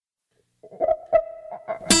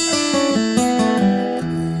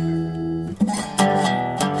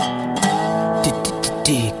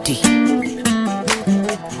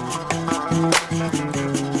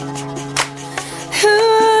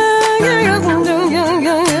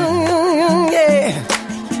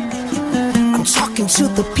talking to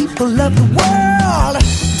the people of the world.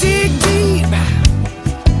 Dig deep.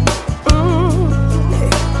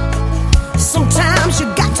 Yeah. Sometimes you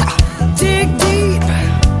got to dig deep.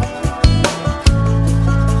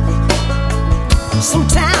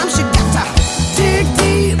 Sometimes you got to dig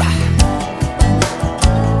deep.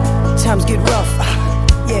 Times get rough.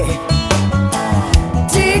 Yeah.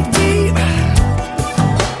 Dig deep.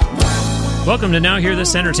 Welcome to Now Hear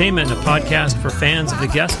This Entertainment, a podcast for fans of the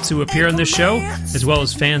guests who appear on this show, as well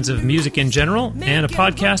as fans of music in general, and a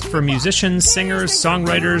podcast for musicians, singers,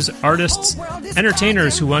 songwriters, artists,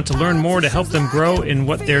 entertainers who want to learn more to help them grow in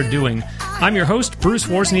what they're doing. I'm your host, Bruce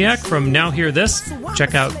Wozniak from Now Hear This.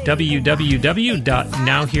 Check out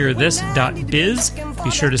www.nowhearthis.biz. Be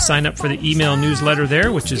sure to sign up for the email newsletter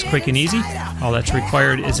there, which is quick and easy. All that's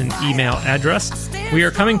required is an email address. We are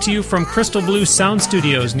coming to you from Crystal Blue Sound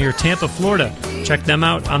Studios near Tampa, Florida. Check them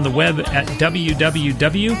out on the web at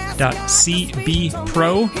www.cbpro,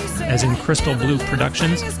 as in Crystal Blue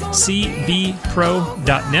Productions, cbpro.net.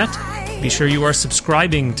 Be sure you are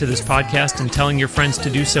subscribing to this podcast and telling your friends to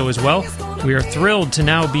do so as well. We are thrilled to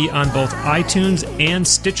now be on both iTunes and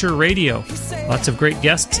Stitcher Radio. Lots of great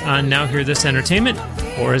guests on Now Hear This Entertainment,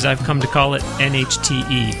 or as I've come to call it,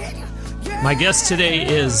 NHTE. My guest today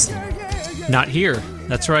is not here.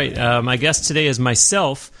 That's right. My guest today is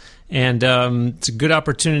myself, and it's a good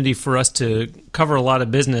opportunity for us to cover a lot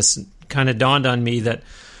of business. It kind of dawned on me that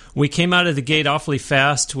we came out of the gate awfully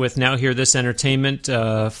fast with Now Hear This Entertainment,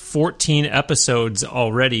 14 episodes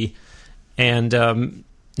already, and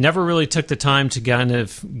never really took the time to kind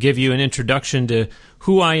of give you an introduction to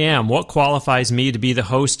who I am, what qualifies me to be the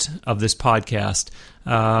host of this podcast,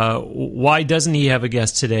 why doesn't he have a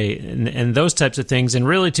guest today, and those types of things, and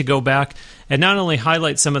really to go back and not only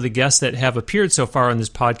highlight some of the guests that have appeared so far on this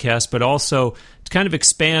podcast, but also to kind of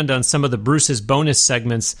expand on some of the Bruce's bonus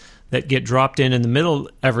segments that get dropped in the middle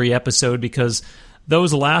of every episode, because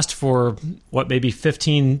those last for, maybe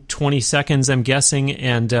 15, 20 seconds, I'm guessing,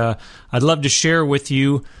 and I'd love to share with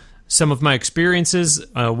you some of my experiences,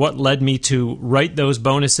 what led me to write those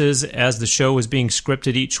bonuses as the show was being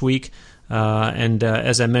scripted each week, and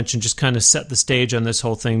as I mentioned, just kind of set the stage on this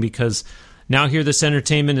whole thing, because Now Hear This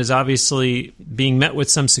Entertainment is obviously being met with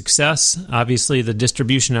some success. Obviously, the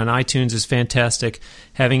distribution on iTunes is fantastic.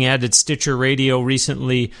 Having added Stitcher Radio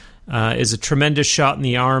recently is a tremendous shot in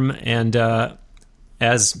the arm, and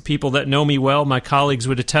as people that know me well, my colleagues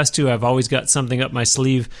would attest to, I've always got something up my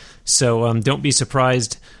sleeve, so don't be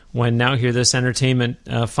surprised when Now Hear This Entertainment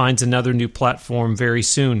finds another new platform very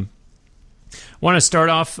soon. I want to start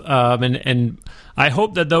off, and I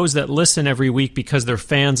hope that those that listen every week because they're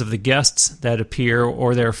fans of the guests that appear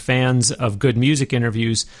or they're fans of good music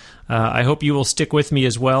interviews, I hope you will stick with me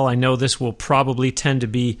as well. I know this episode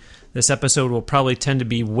will probably tend to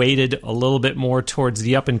be weighted a little bit more towards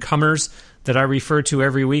the up-and-comers that I refer to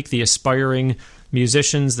every week, the aspiring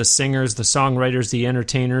musicians, the singers, the songwriters, the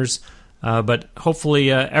entertainers. But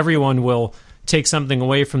hopefully everyone will take something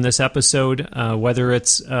away from this episode, whether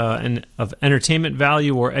it's of entertainment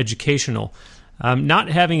value or educational. Not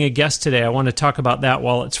having a guest today, I want to talk about that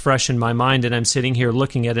while it's fresh in my mind, and I'm sitting here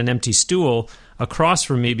looking at an empty stool across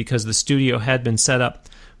from me because the studio had been set up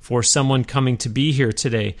for someone coming to be here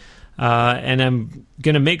today. And I'm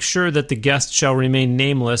going to make sure that the guest shall remain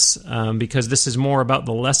nameless, because this is more about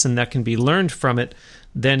the lesson that can be learned from it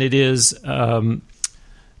than it is about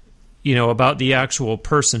the actual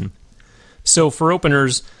person. So for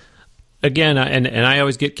openers, again, and I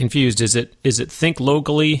always get confused, is it think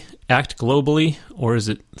locally, act globally, or is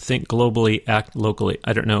it think globally, act locally?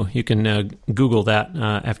 I don't know. You can Google that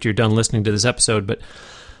after you're done listening to this episode. But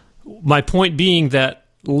my point being that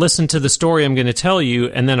listen to the story I'm going to tell you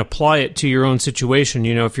and then apply it to your own situation.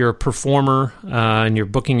 If you're a performer and you're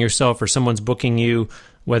booking yourself or someone's booking you,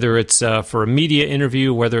 whether it's for a media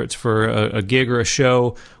interview, whether it's for a gig or a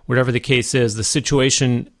show, whatever the case is, the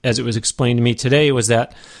situation, as it was explained to me today, was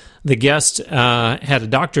that the guest had a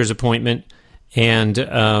doctor's appointment and,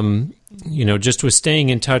 just was staying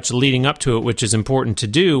in touch leading up to it, which is important to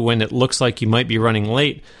do when it looks like you might be running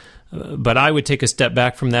late. But I would take a step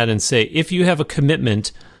back from that and say, if you have a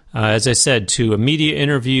commitment, as I said, to a media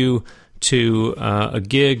interview, to a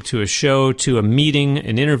gig, to a show, to a meeting,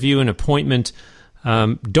 an interview, an appointment,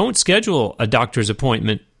 don't schedule a doctor's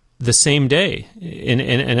appointment the same day.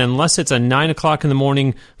 And unless it's a 9 o'clock in the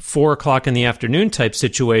morning, 4 o'clock in the afternoon type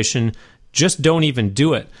situation, just don't even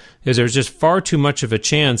do it. Because there's just far too much of a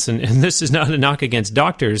chance, and this is not a knock against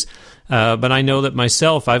doctors, but I know that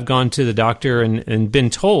myself, I've gone to the doctor and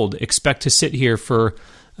been told, expect to sit here for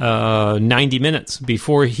 90 minutes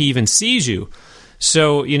before he even sees you.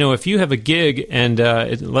 So, if you have a gig and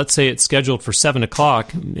let's say it's scheduled for 7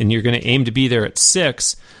 o'clock and you're going to aim to be there at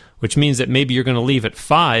 6, which means that maybe you're going to leave at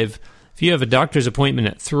 5. If you have a doctor's appointment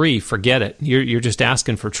at 3, forget it. You're just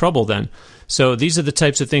asking for trouble then. So these are the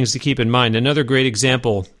types of things to keep in mind. Another great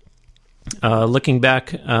example, looking back,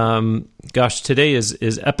 today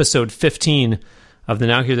is episode 15 of the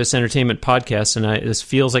Now Hear This Entertainment podcast, and this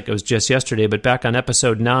feels like it was just yesterday, but back on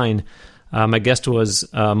episode 9, my guest was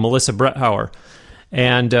Melissa Bretthauer.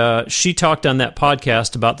 And she talked on that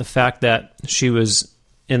podcast about the fact that she was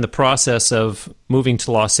in the process of moving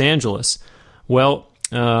to Los Angeles. Well,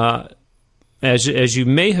 as you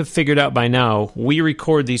may have figured out by now, we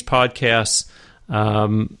record these podcasts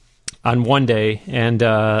on one day, and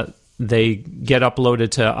they get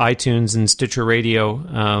uploaded to iTunes and Stitcher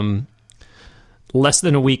Radio less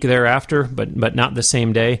than a week thereafter, but not the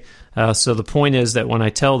same day. So the point is that when I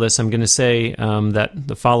tell this, I'm going to say that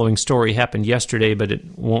the following story happened yesterday, but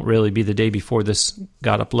it won't really be the day before this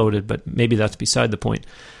got uploaded, but maybe that's beside the point.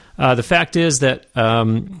 The fact is that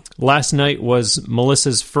last night was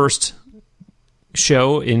Melissa's first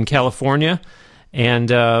show in California,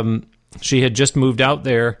 and she had just moved out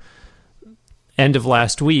there end of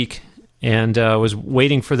last week and was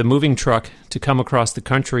waiting for the moving truck to come across the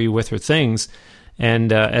country with her things.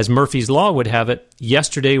 And as Murphy's Law would have it,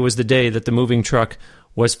 yesterday was the day that the moving truck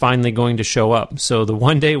was finally going to show up. So the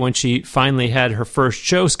one day when she finally had her first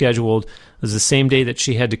show scheduled was the same day that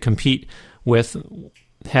she had to compete with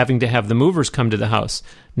having to have the movers come to the house.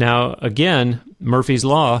 Now, again, Murphy's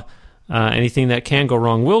Law, anything that can go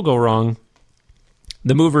wrong will go wrong.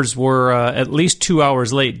 The movers were at least 2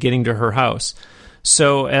 hours late getting to her house.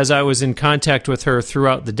 So as I was in contact with her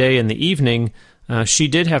throughout the day and the evening, she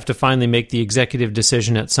did have to finally make the executive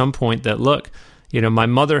decision at some point that, look, my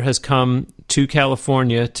mother has come to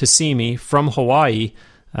California to see me from Hawaii.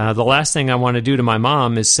 The last thing I want to do to my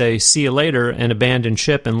mom is say, see you later, and abandon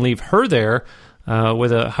ship and leave her there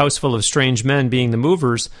with a house full of strange men being the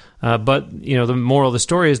movers. But, the moral of the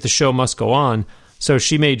story is the show must go on. So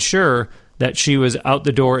she made sure that she was out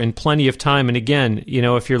the door in plenty of time. And again,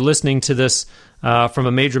 if you're listening to this from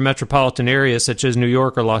a major metropolitan area such as New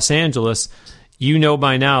York or Los Angeles, you know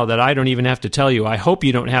by now that I don't even have to tell you. I hope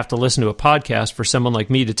you don't have to listen to a podcast for someone like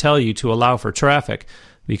me to tell you to allow for traffic,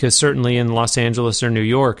 because certainly in Los Angeles or New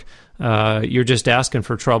York, you're just asking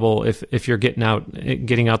for trouble if you're getting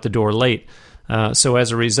out the door late. So as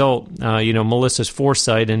a result, Melissa's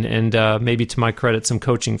foresight and maybe to my credit, some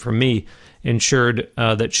coaching from me ensured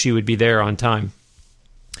that she would be there on time.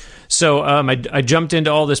 So I jumped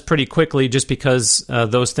into all this pretty quickly just because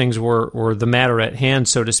those things were the matter at hand,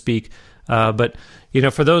 so to speak. But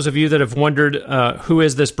for those of you that have wondered, who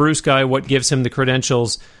is this Bruce guy? What gives him the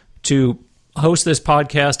credentials to host this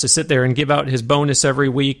podcast, to sit there and give out his bonus every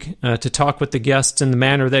week, to talk with the guests in the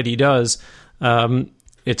manner that he does?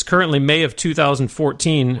 It's currently May of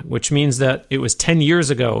 2014, which means that it was 10 years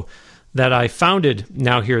ago that I founded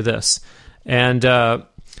Now Hear This. And,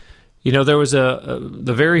 there was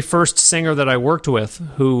the very first singer that I worked with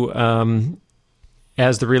who,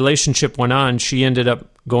 as the relationship went on, she ended up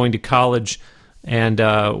going to college and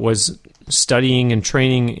was studying and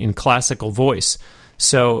training in classical voice.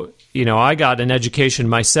 So, I got an education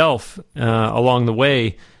myself along the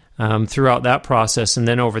way throughout that process. And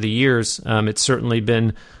then over the years, it's certainly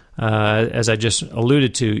been, as I just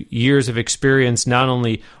alluded to, years of experience, not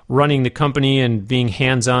only running the company and being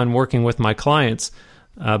hands-on working with my clients,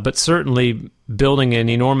 but certainly building an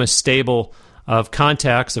enormous stable of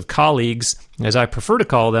contacts, of colleagues, as I prefer to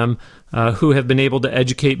call them, who have been able to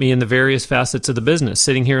educate me in the various facets of the business.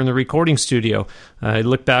 Sitting here in the recording studio, I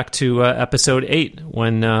look back to episode 8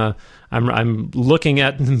 when I'm looking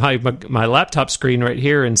at my laptop screen right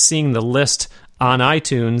here and seeing the list on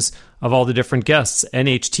iTunes of all the different guests,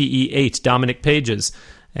 NHTE 8, Dominic Pages.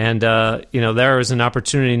 And, there is an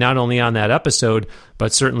opportunity not only on that episode,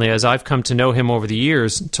 but certainly as I've come to know him over the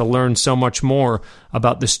years, to learn so much more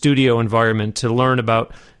about the studio environment, to learn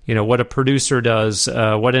about, what a producer does,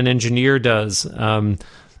 what an engineer does.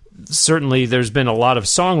 Certainly there's been a lot of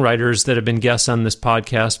songwriters that have been guests on this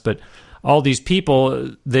podcast, but all these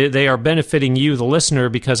people, they are benefiting you, the listener,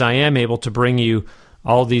 because I am able to bring you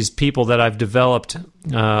all these people that I've developed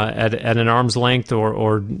at an arm's length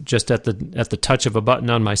or just at the touch of a button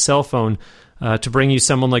on my cell phone, to bring you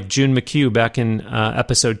someone like June McHugh back in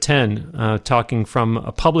episode 10, talking from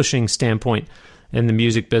a publishing standpoint in the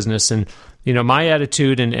music business. And, my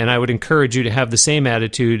attitude, and I would encourage you to have the same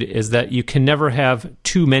attitude, is that you can never have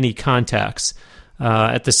too many contacts.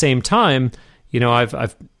 At the same time,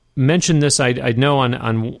 I've mentioned this, I know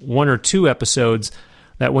on 1 or 2 episodes,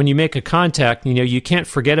 that when you make a contact, you can't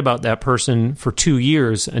forget about that person for 2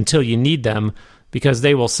 years until you need them, because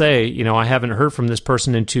they will say, I haven't heard from this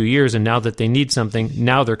person in 2 years, and now that they need something,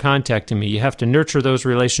 now they're contacting me. You have to nurture those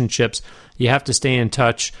relationships. You have to stay in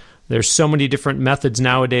touch. There's so many different methods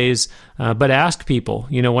nowadays, but ask people.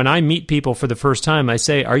 When I meet people for the first time, I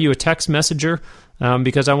say, are you a text messenger?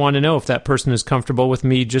 Because I want to know if that person is comfortable with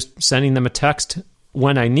me just sending them a text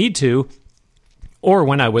when I need to or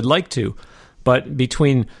when I would like to. But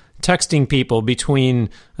between texting people,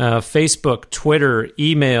 between Facebook, Twitter,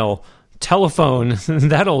 email, telephone,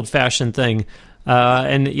 that old-fashioned thing.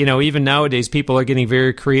 And, even nowadays, people are getting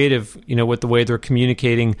very creative, with the way they're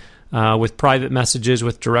communicating with private messages,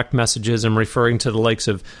 with direct messages. I'm referring to the likes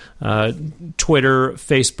of Twitter,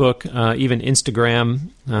 Facebook, even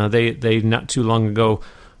Instagram. They not too long ago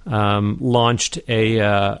launched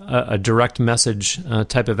a direct message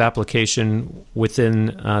type of application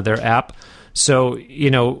within their app. So,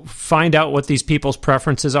 find out what these people's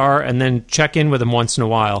preferences are and then check in with them once in a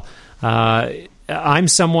while. I'm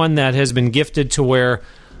someone that has been gifted to where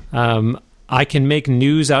I can make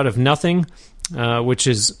news out of nothing, which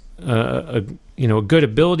is a good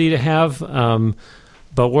ability to have.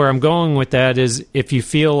 But where I'm going with that is, if you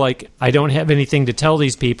feel like I don't have anything to tell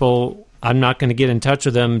these people, I'm not going to get in touch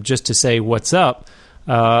with them just to say what's up.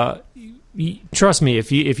 Trust me,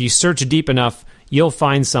 if you search deep enough, you'll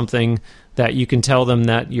find something that you can tell them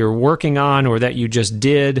that you're working on, or that you just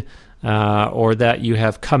did, or that you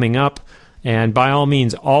have coming up. And by all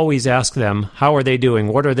means, always ask them, how are they doing?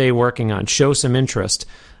 What are they working on? Show some interest.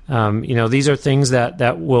 These are things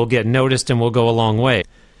that will get noticed and will go a long way.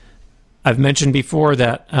 I've mentioned before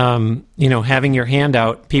that, having your hand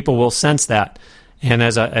out, people will sense that. And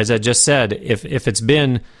as I just said, if it's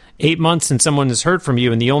been 8 months and someone has heard from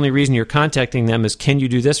you, and the only reason you're contacting them is, can you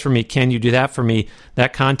do this for me? Can you do that for me?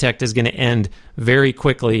 That contact is going to end very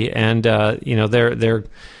quickly. And,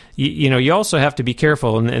 you also have to be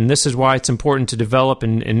careful. And this is why it's important to develop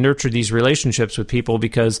and nurture these relationships with people,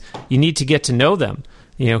 because you need to get to know them.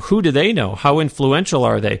 Who do they know? How influential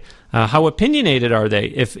are they? How opinionated are they?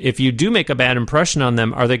 If you do make a bad impression on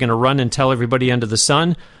them, are they going to run and tell everybody under the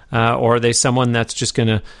sun? Or are they someone that's just going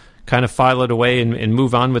to kind of file it away and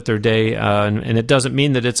move on with their day? And it doesn't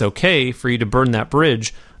mean that it's okay for you to burn that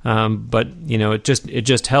bridge, but it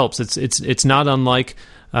just helps. It's not unlike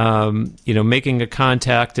making a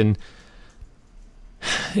contact, and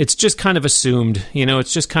it's just kind of assumed.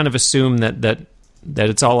 It's just kind of assumed that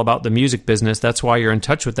it's all about the music business. That's why you're in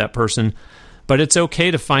touch with that person. But it's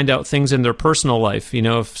okay to find out things in their personal life.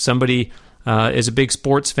 If somebody is a big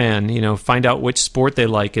sports fan, find out which sport they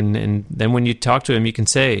like, and then when you talk to them, you can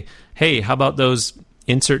say, hey, how about those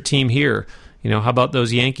insert team here? How about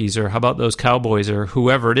those Yankees, or how about those Cowboys, or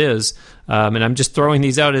whoever it is? And I'm just throwing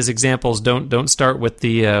these out as examples. Don't start with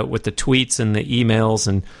the tweets and the emails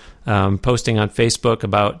and posting on Facebook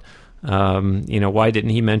about why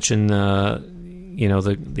didn't he mention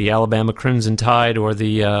the Alabama Crimson Tide or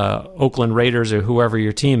the Oakland Raiders, or whoever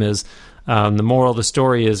your team is. The moral of the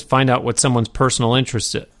story is, find out what someone's personal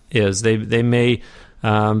interest is. They may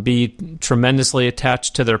be tremendously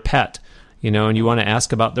attached to their pet, and you want to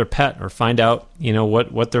ask about their pet, or find out,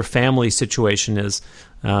 what their family situation is.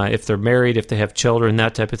 If they're married, if they have children,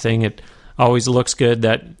 that type of thing. It always looks good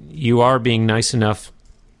that you are being nice enough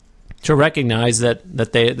to recognize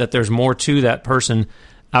that there's more to that person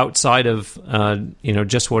outside of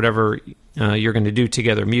just whatever you're going to do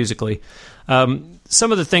together musically.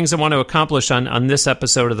 Some of the things I want to accomplish on this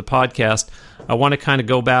episode of the podcast, I want to kind of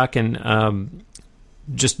go back and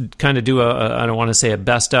just kind of do I don't want to say a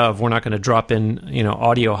best of. We're not going to drop in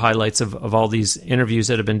audio highlights of all these interviews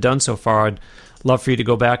that have been done so far. I'd love for you to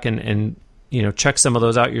go back and check some of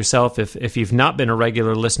those out yourself if you've not been a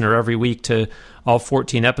regular listener every week to all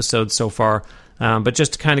 14 episodes so far. But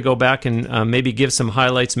just to kind of go back and maybe give some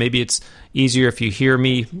highlights. Maybe it's easier if you hear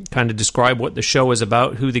me kind of describe what the show is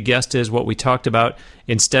about, who the guest is, what we talked about,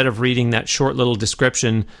 instead of reading that short little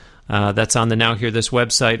description that's on the Now Hear This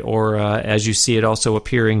website, or as you see it also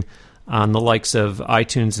appearing on the likes of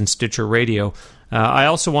iTunes and Stitcher Radio. I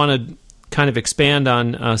also want to kind of expand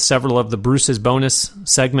on several of the Bruce's bonus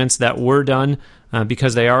segments that were done,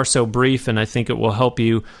 because they are so brief, and I think it will help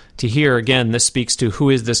you to hear. Again, this speaks to who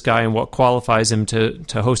is this guy and what qualifies him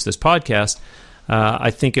to host this podcast.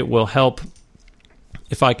 I think it will help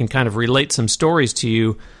if I can kind of relate some stories to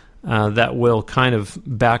you that will kind of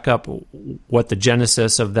back up what the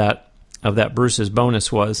genesis of that Bruce's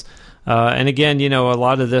bonus was. And again, a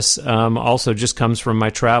lot of this also just comes from my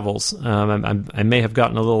travels. I may have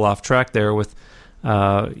gotten a little off track there with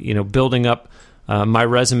building up my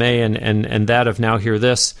resume and that of Now Hear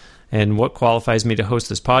This. and what qualifies me to host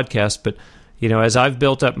this podcast. But, as I've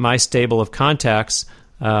built up my stable of contacts,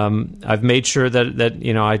 I've made sure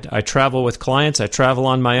that I travel with clients. I travel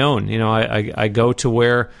on my own. I go to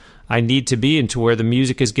where I need to be and to where the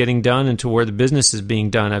music is getting done and to where the business is being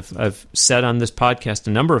done. I've said on this podcast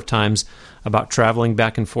a number of times about traveling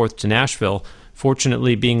back and forth to Nashville.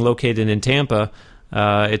 Fortunately, being located in Tampa,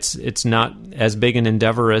 it's not as big an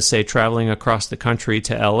endeavor as, say, traveling across the country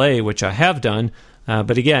to LA, which I have done.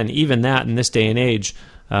 But again, even that in this day and age,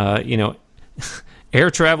 air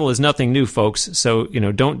travel is nothing new, folks. So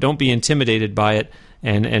don't be intimidated by it,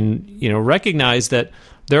 and recognize that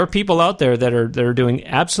there are people out there that are doing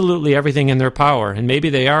absolutely everything in their power, and maybe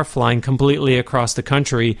they are flying completely across the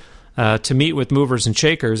country to meet with movers and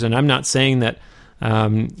shakers. And I'm not saying that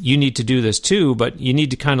you need to do this too, but you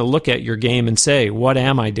need to kind of look at your game and say, what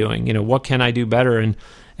am I doing? What can I do better?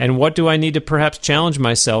 And what do I need to perhaps challenge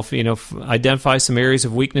myself? Identify some areas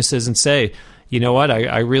of weaknesses and say, you know what,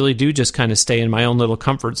 I really do just kind of stay in my own little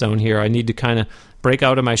comfort zone here. I need to kind of break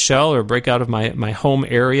out of my shell or break out of my home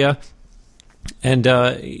area and,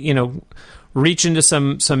 reach into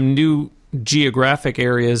some new geographic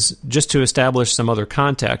areas just to establish some other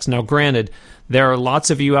contacts. Now, granted, there are lots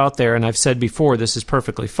of you out there, and I've said before, this is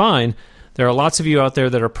perfectly fine. There are lots of you out there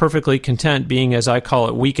that are perfectly content being, as I call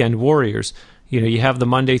it, weekend warriors. You have the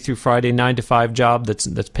Monday through Friday 9-to-5 job that's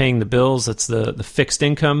paying the bills, that's the fixed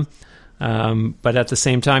income. But at the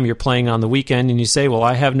same time, you're playing on the weekend, and you say, well,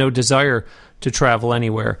 I have no desire to travel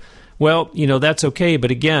anywhere. Well, that's okay.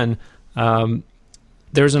 But again,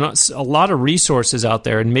 there's a lot of resources out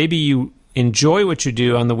there, and maybe you enjoy what you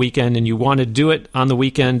do on the weekend and you want to do it on the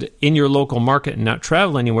weekend in your local market and not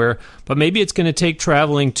travel anywhere. But maybe it's going to take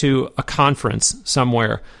traveling to a conference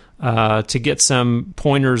somewhere to get some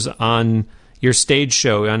pointers on your stage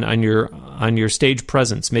show, on your stage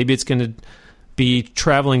presence. Maybe it's going to be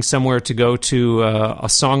traveling somewhere to go to a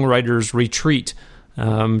songwriter's retreat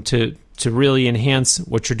to really enhance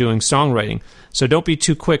what you're doing songwriting. So don't be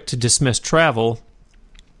too quick to dismiss travel.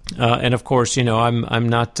 And of course, I'm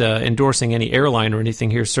not endorsing any airline or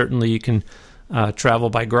anything here. Certainly, you can travel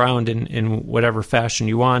by ground in whatever fashion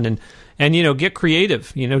you want, and get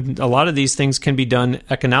creative. A lot of these things can be done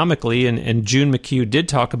economically, and June McHugh did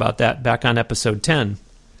talk about that back on episode 10.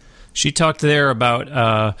 She talked there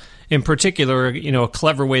about, in particular, a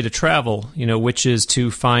clever way to travel, which is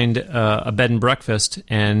to find a bed and breakfast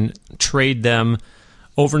and trade them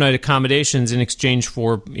overnight accommodations in exchange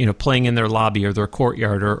for playing in their lobby or their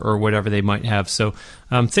courtyard or whatever they might have. So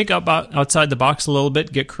think about outside the box a little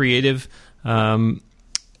bit, get creative, and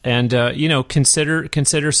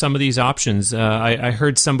consider some of these options. I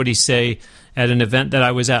heard somebody say at an event that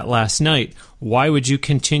I was at last night, why would you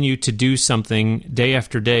continue to do something day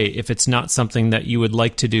after day if it's not something that you would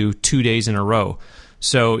like to do 2 days in a row?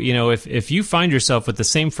 So if you find yourself with the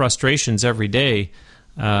same frustrations every day,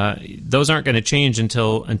 those aren't going to change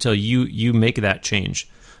until you make that change.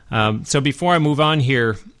 So before I move on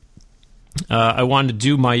here, I wanted to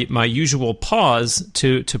do my usual pause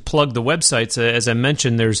to plug the websites. As I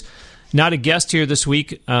mentioned, there's not a guest here this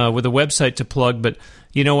week with a website to plug, but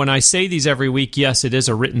when I say these every week, yes, it is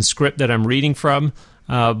a written script that I'm reading from,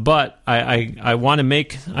 but I want to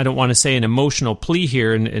make, I don't want to say an emotional plea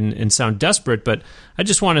here and sound desperate, but I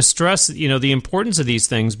just want to stress the importance of these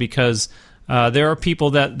things, because there are people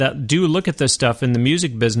that do look at this stuff in the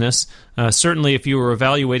music business. Certainly, if you were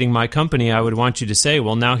evaluating my company, I would want you to say,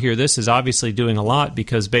 well, Now Hear This is obviously doing a lot,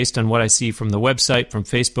 because based on what I see from the website, from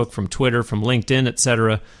Facebook, from Twitter, from LinkedIn,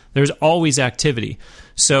 etc., there's always activity.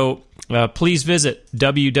 So please visit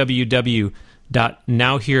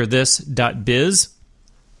www.nowhearthis.biz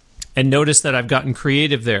and notice that I've gotten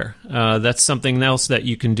creative there. That's something else that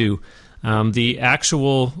you can do. The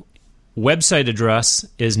actual website address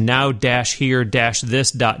is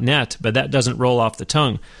now-hear-this.net, but that doesn't roll off the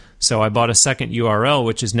tongue. So I bought a second URL,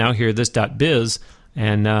 which is nowhearthis.biz,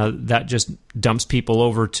 and that just dumps people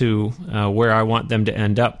over to where I want them to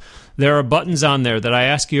end up. There are buttons on there that I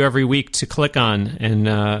ask you every week to click on, and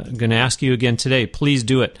I'm going to ask you again today. Please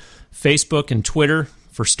do it. Facebook and Twitter,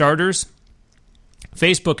 for starters.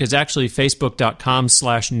 Facebook is actually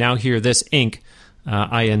facebook.com/nowhearthisinc,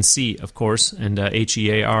 INC, of course, and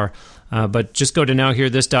HEAR. But just go to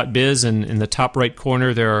nowhearthis.biz, and in the top right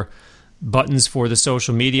corner there are buttons for the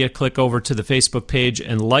social media. Click over to the Facebook page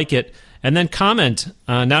and like it, and then comment,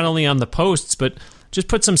 not only on the posts, but just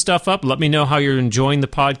put some stuff up. Let me know how you're enjoying the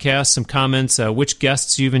podcast, some comments, which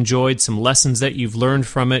guests you've enjoyed, some lessons that you've learned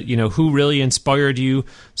from it, who really inspired you,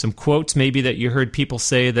 some quotes maybe that you heard people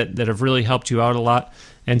say that have really helped you out a lot.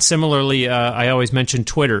 And similarly, I always mention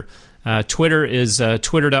Twitter. Twitter is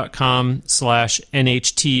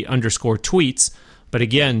twitter.com/NHT_tweets. But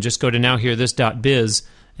again, just go to nowhearthis.biz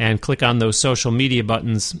and click on those social media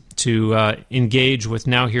buttons to engage with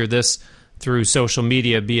Now Hear This through social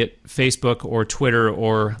media, be it Facebook or Twitter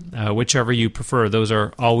or whichever you prefer. Those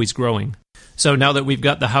are always growing. So now that we've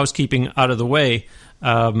got the housekeeping out of the way,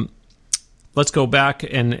 let's go back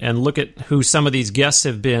and look at who some of these guests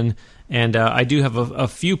have been. And I do have a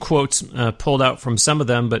few quotes pulled out from some of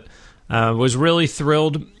them, but was really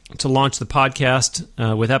thrilled to launch the podcast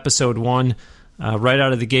with episode 1 right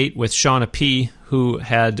out of the gate with Shawna P, who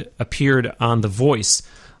had appeared on The Voice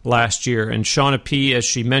last year. And Shawna P, as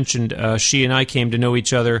she mentioned, she and I came to know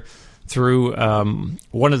each other through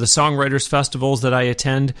one of the songwriters festivals that I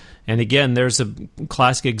attend. And again, there's a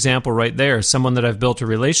classic example right there. Someone that I've built a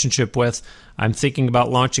relationship with. I'm thinking about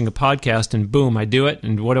launching a podcast, and boom, I do it.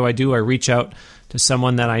 And what do? I reach out to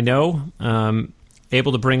someone that I know,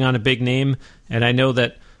 able to bring on a big name. And I know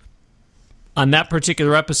that on that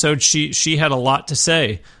particular episode, she had a lot to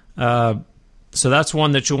say. So that's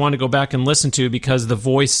one that you'll want to go back and listen to, because The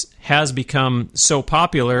Voice has become so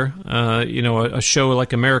popular, a show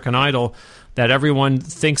like American Idol, that everyone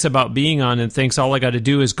thinks about being on and thinks all I got to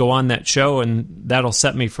do is go on that show and that'll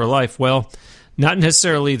set me for life. Well, not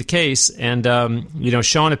necessarily the case. And,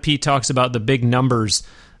 Shawna P talks about the big numbers.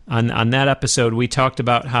 On that episode, we talked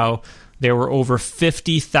about how there were over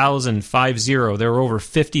 50,000, there were over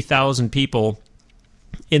 50,000 people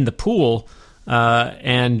in the pool,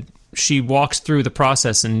 and she walks through the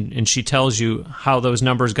process and she tells you how those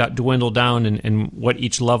numbers got dwindled down and what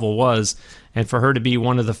each level was. And for her to be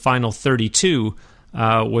one of the final 32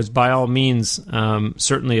 was by all means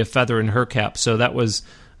certainly a feather in her cap. So that was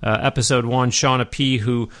episode 1, Shawna P,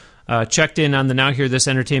 who checked in on the Now Hear This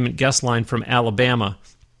Entertainment guest line from Alabama.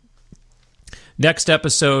 Next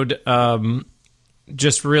episode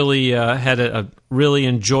just really had a really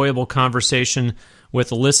enjoyable conversation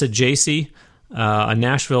with Alyssa Jacey, a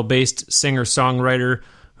Nashville-based singer-songwriter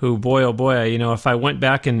who, boy, oh boy, if I went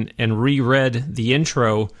back and reread the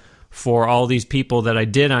intro for all these people that I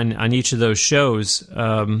did on each of those shows,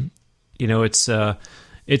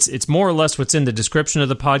 it's more or less what's in the description of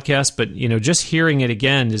the podcast, but, just hearing it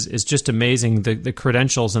again is just amazing, the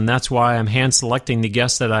credentials, and that's why I'm hand-selecting the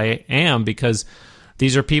guests that I am, because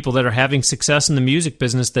these are people that are having success in the music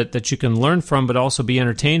business that you can learn from but also be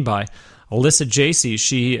entertained by. Alyssa Jacey,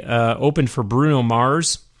 she opened for Bruno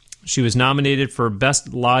Mars. She was nominated for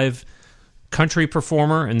Best Live Country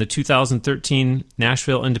Performer in the 2013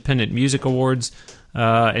 Nashville Independent Music Awards,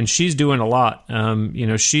 and she's doing a lot.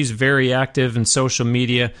 She's very active in social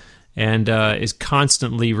media and is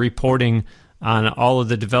constantly reporting on all of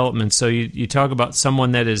the developments. So you talk about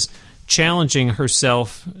someone that is challenging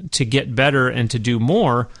herself to get better and to do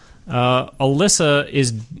more. Alyssa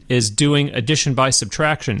is doing addition by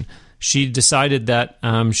subtraction. She decided that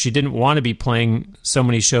she didn't want to be playing so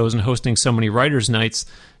many shows and hosting so many writers' nights.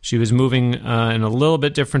 She was moving in a little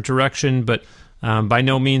bit different direction, but by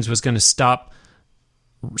no means was going to stop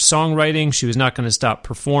songwriting. She was not going to stop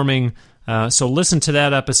performing. So listen to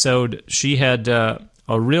that episode. She had a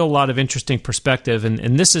real lot of interesting perspective,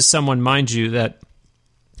 and this is someone, mind you, that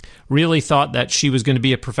really thought that she was going to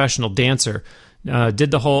be a professional dancer, did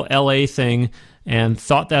the whole LA thing, and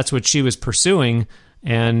thought that's what she was pursuing,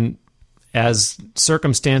 and as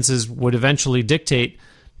circumstances would eventually dictate,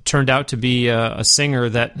 turned out to be a singer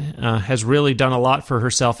that has really done a lot for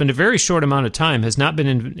herself in a very short amount of time, has not been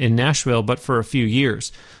in Nashville, but for a few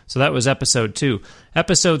years. So that was episode 2.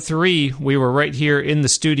 Episode 3, we were right here in the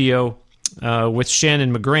studio with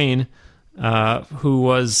Shannon McGrain, who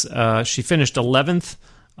was, she finished 11th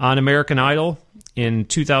on American Idol in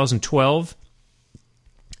 2012.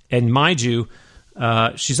 And mind you,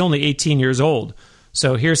 she's only 18 years old.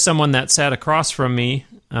 So here's someone that sat across from me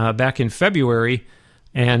back in February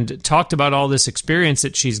and talked about all this experience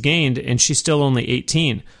that she's gained, and she's still only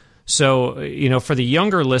 18. So, for the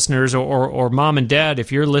younger listeners or mom and dad,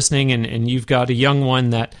 if you're listening and you've got a young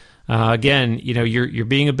one that, again, you're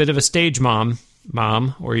being a bit of a stage mom,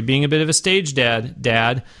 or you're being a bit of a stage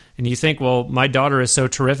dad, and you think, well, my daughter is so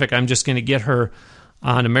terrific, I'm just going to get her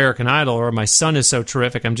on American Idol, or my son is so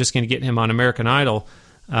terrific, I'm just going to get him on American Idol.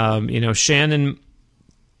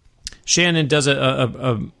 Shannon does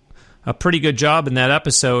a pretty good job in that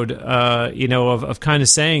episode, of kind of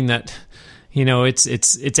saying that,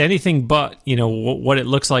 it's anything but, what it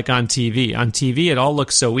looks like on TV. On TV, it all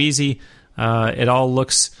looks so easy. It all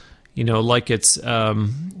looks, like it's,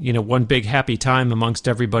 one big happy time amongst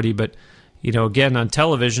everybody. But, again, on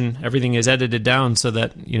television, everything is edited down so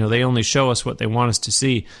that, they only show us what they want us to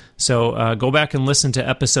see. So go back and listen to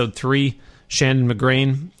episode 3, Shannon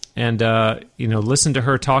McGrain. and listen to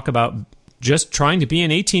her talk about just trying to be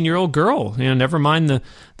an 18-year-old girl. Never mind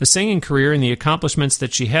the singing career and the accomplishments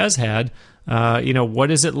that she has had.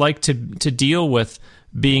 What is it like to deal with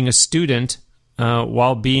being a student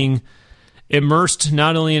while being immersed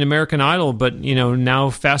not only in American Idol, but now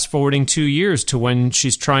fast forwarding 2 years to when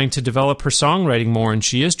she's trying to develop her songwriting more, and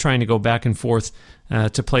she is trying to go back and forth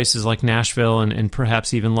to places like Nashville and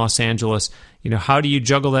perhaps even Los Angeles. How do you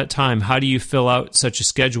juggle that time? How do you fill out such a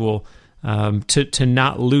schedule to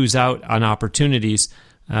not lose out on opportunities?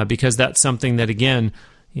 Because that's something that, again,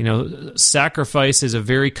 sacrifice is a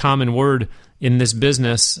very common word in this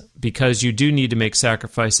business, because you do need to make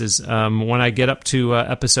sacrifices. When I get up to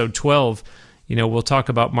episode 12, we'll talk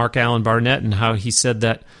about Mark Allen Barnett and how he said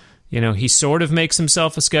that, he sort of makes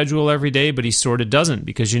himself a schedule every day, but he sort of doesn't,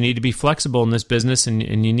 because you need to be flexible in this business,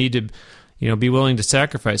 and you need to, be willing to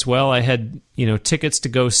sacrifice. Well, I had, tickets to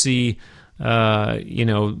go see,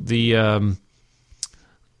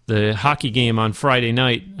 the hockey game on Friday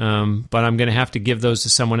night, but I'm going to have to give those to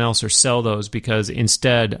someone else or sell those, because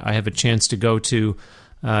instead I have a chance to go to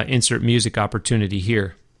insert music opportunity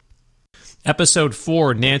here. Episode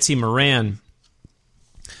 4, Nancy Moran.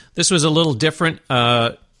 This was a little different.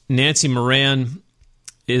 Nancy Moran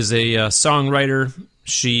is a songwriter.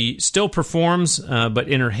 She still performs, but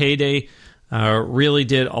in her heyday, really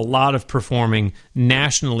did a lot of performing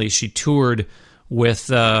nationally. She toured with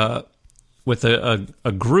a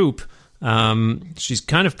group. She's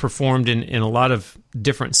kind of performed in a lot of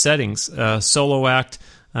different settings. Solo act.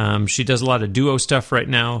 She does a lot of duo stuff right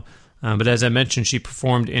now. But as I mentioned, she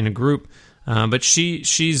performed in a group. But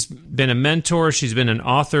she's been a mentor. She's been an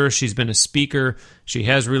author. She's been a speaker. She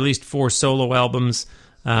has released 4 solo albums.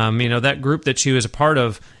 That group that she was a part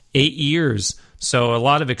of, 8 years. So a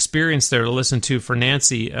lot of experience there to listen to for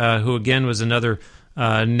Nancy, who again was another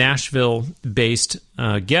Nashville-based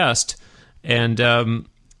guest. And,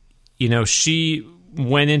 she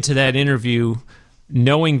went into that interview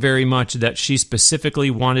knowing very much that she specifically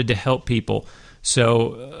wanted to help people.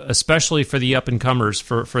 So especially for the up-and-comers,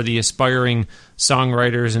 for the aspiring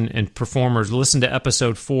songwriters and performers, listen to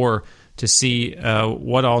episode 4 to see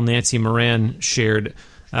what all Nancy Moran shared.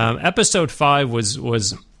 Episode 5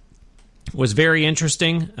 was very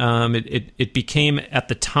interesting. It became, at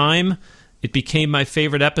the time, it became my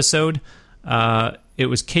favorite episode. It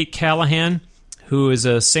was Kate Callahan, who is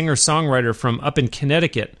a singer-songwriter from up in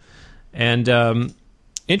Connecticut. And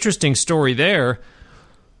interesting story there.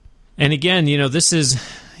 And again, this is,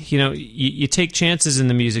 you take chances in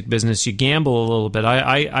the music business. You gamble a little bit.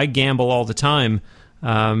 I gamble all the time.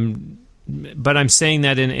 But I'm saying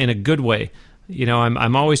that in a good way.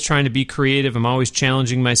 I'm always trying to be creative. I'm always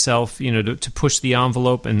challenging myself, to push the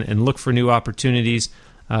envelope and look for new opportunities.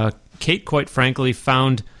 Kate, quite frankly,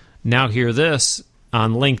 found Now Hear This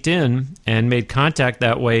on LinkedIn and made contact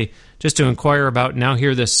that way just to inquire about Now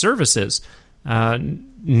Hear This services.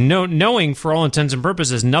 Knowing, for all intents and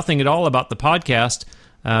purposes, nothing at all about the podcast,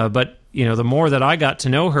 but the more that I got to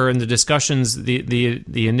know her in the discussions,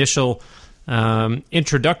 the initial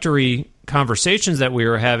introductory conversations that we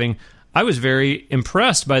were having, I was very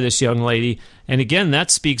impressed by this young lady. And again,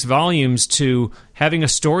 that speaks volumes to having a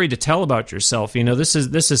story to tell about yourself. This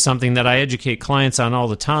is something that I educate clients on all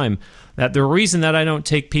the time. That the reason that I don't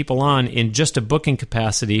take people on in just a booking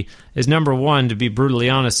capacity is, number one, to be brutally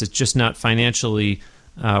honest, it's just not financially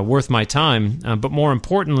worth my time. But more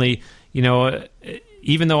importantly,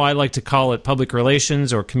 even though I like to call it public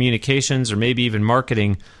relations or communications or maybe even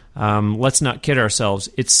marketing, let's not kid ourselves.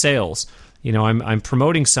 It's sales. I'm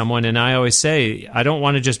promoting someone, and I always say, I don't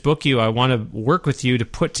want to just book you. I want to work with you to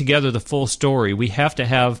put together the full story. We have to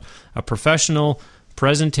have a professional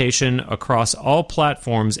presentation across all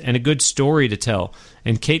platforms and a good story to tell.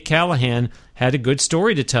 And Kate Callahan had a good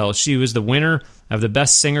story to tell. She was the winner of the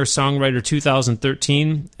Best Singer-Songwriter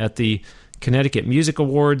 2013 at the Connecticut Music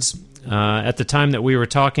Awards. At the time that we were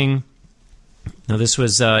talking, now this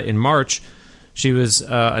was in March, she was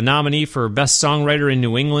a nominee for Best Songwriter in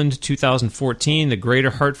New England 2014, the Greater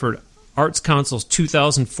Hartford Arts Council's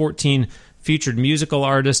 2014 Featured Musical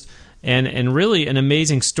Artist, and really an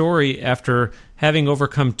amazing story after having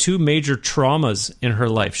overcome 2 major traumas in her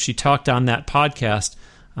life. She talked on that podcast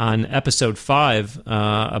on episode 5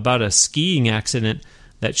 about a skiing accident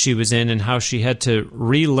that she was in and how she had to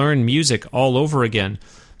relearn music all over again.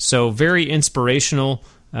 So very inspirational,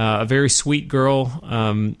 a very sweet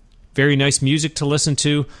girl, very nice music to listen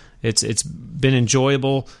to. It's been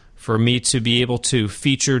enjoyable for me to be able to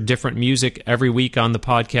feature different music every week on the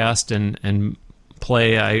podcast and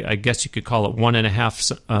play, I guess you could call it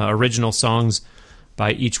 1.5 original songs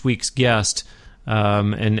by each week's guest.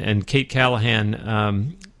 And Kate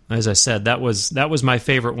Callahan, as I said, that was my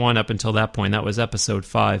favorite one up until that point. That was episode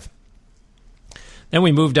 5. Then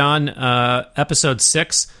we moved on. Episode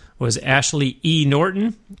 6 was Ashley E.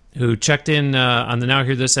 Norton, who checked in on the Now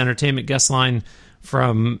Hear This Entertainment guest line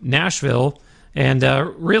from Nashville, and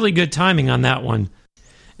really good timing on that one.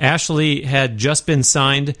 Ashley had just been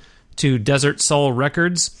signed to Desert Soul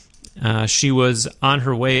Records. She was on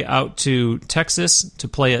her way out to Texas to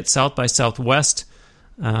play at South by Southwest.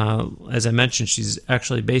 As I mentioned, she's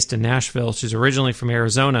actually based in Nashville. She's originally from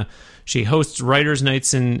Arizona. She hosts Writers'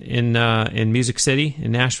 Nights in Music City,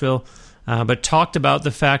 in Nashville, but talked about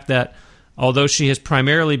the fact that although she has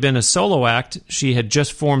primarily been a solo act, she had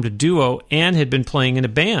just formed a duo and had been playing in a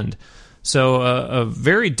band. So a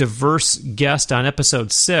very diverse guest on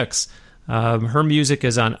episode 6. Her music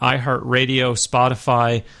is on iHeartRadio,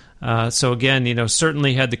 Spotify. So again,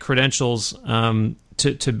 certainly had the credentials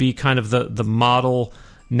to be kind of the model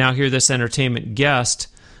Now Hear This Entertainment guest,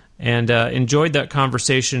 and enjoyed that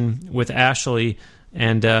conversation with Ashley.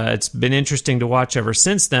 And it's been interesting to watch ever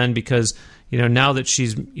since then, because now that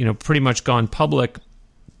she's pretty much gone public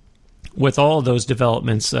with all of those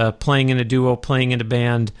developments, playing in a duo, playing in a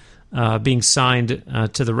band, being signed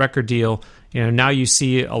to the record deal, now you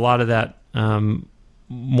see a lot of that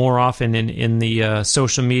more often in the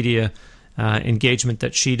social media engagement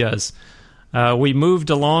that she does. We moved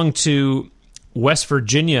along to West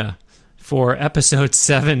Virginia for episode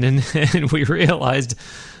 7, and we realized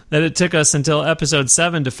that it took us until episode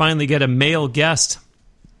 7 to finally get a male guest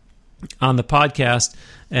on the podcast,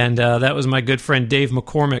 and that was my good friend Dave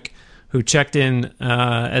McCormick, who checked in,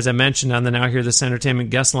 as I mentioned, on the Now Hear This Entertainment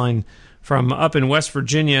guest line from up in West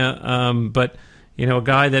Virginia, but a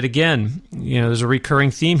guy that, again, there's a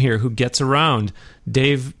recurring theme here, who gets around.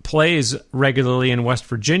 Dave plays regularly in West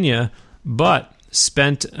Virginia, but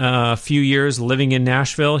spent a few years living in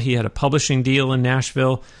Nashville. He had a publishing deal in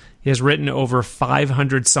Nashville. He has written over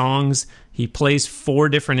 500 songs. He plays 4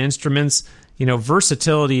 different instruments.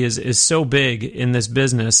 Versatility is so big in this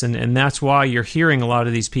business, and that's why you're hearing a lot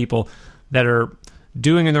of these people that are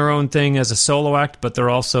doing their own thing as a solo act, but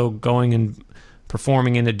they're also going and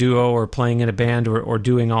performing in a duo or playing in a band or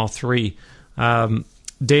doing all 3.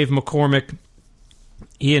 Dave McCormick,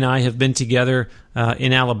 he and I have been together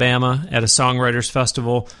in Alabama at a songwriters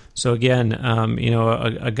festival. So again,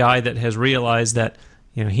 a guy that has realized that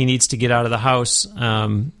he needs to get out of the house,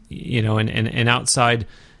 and outside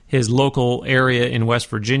his local area in West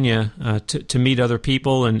Virginia to meet other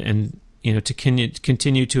people and to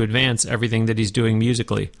continue to advance everything that he's doing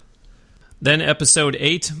musically. Then episode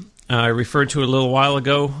 8, I referred to it a little while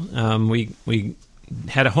ago. We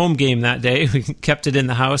had a home game that day. We kept it in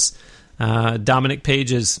the house. Dominic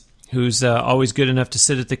Pages, who's always good enough to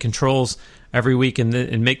sit at the controls every week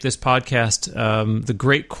and make this podcast the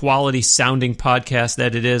great quality sounding podcast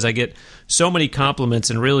that it is. I get so many compliments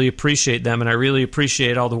and really appreciate them, and I really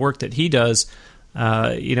appreciate all the work that he does.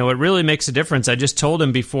 It really makes a difference. I just told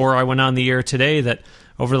him before I went on the air today that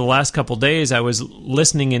over the last couple days I was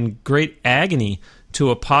listening in great agony to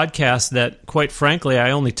a podcast that, quite frankly,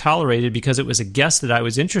 I only tolerated because it was a guest that I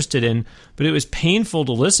was interested in, but it was painful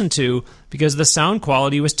to listen to because the sound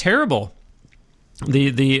quality was terrible.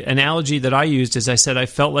 The analogy that I used is I said I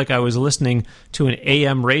felt like I was listening to an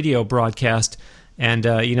AM radio broadcast, and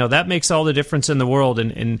that makes all the difference in the world.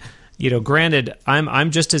 And granted,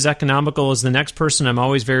 I'm just as economical as the next person. I'm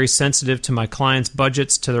always very sensitive to my clients'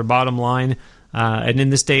 budgets, to their bottom line, and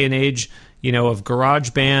in this day and age, of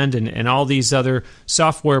GarageBand and all these other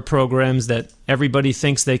software programs that everybody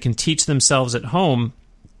thinks they can teach themselves at home,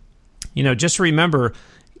 just remember,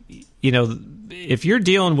 if you're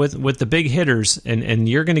dealing with the big hitters and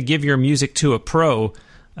you're going to give your music to a pro,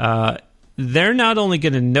 they're not only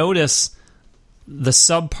going to notice the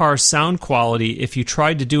subpar sound quality if you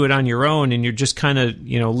tried to do it on your own and you're just kind of,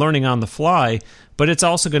 learning on the fly, but it's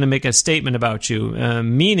also going to make a statement about you,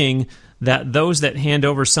 meaning that those that hand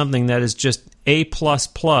over something that is just A++,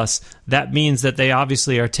 that means that they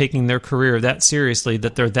obviously are taking their career that seriously,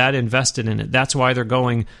 that they're that invested in it. That's why they're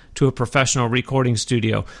going to a professional recording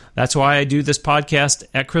studio. That's why I do this podcast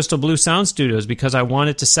at Crystal Blue Sound Studios, because I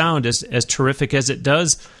want it to sound as terrific as it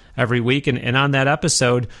does every week. And on that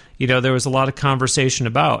episode, there was a lot of conversation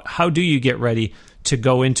about how do you get ready to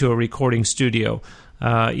go into a recording studio,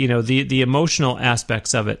 the emotional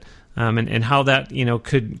aspects of it. And how that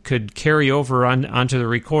could carry over onto the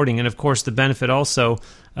recording, and of course the benefit also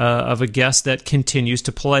of a guest that continues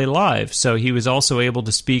to play live. So he was also able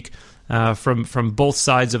to speak from both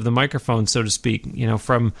sides of the microphone, so to speak.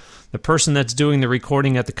 From the person that's doing the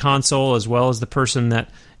recording at the console, as well as the person that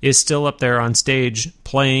is still up there on stage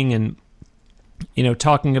playing and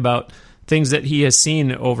talking about things that he has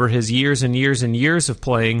seen over his years and years and years of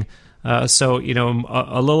playing. So,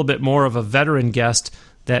 a little bit more of a veteran guest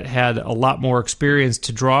that had a lot more experience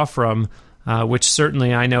to draw from, which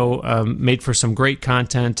certainly I know made for some great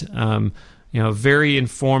content. Very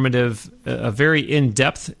informative, a very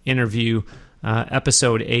in-depth interview,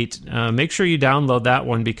 episode 8. Make sure you download that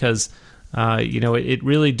one because, it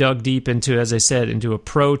really dug deep into, as I said, into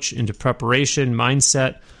approach, into preparation,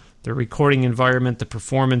 mindset, the recording environment, the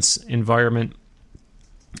performance environment.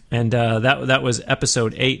 And that was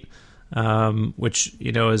episode 8, which,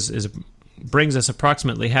 is brings us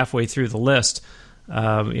approximately halfway through the list.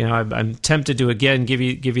 I'm tempted to again give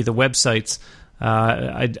you the websites.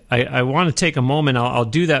 I want to take a moment. I'll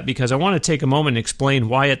do that because I want to take a moment and explain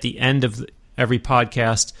why at the end of every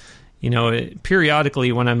podcast,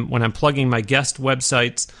 periodically when I'm plugging my guest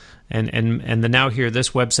websites and the Now Hear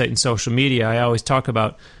This website and social media, I always talk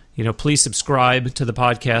about, please subscribe to the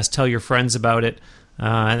podcast, tell your friends about it,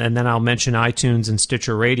 and then I'll mention iTunes and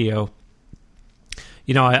Stitcher Radio.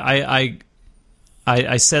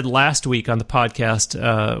 I said last week on the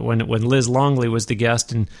podcast when Liz Longley was the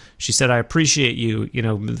guest, and she said, I appreciate you,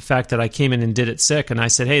 the fact that I came in and did it sick. And I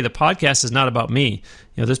said, hey, the podcast is not about me.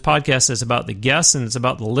 This podcast is about the guests and it's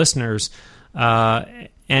about the listeners. I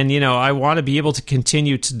want to be able to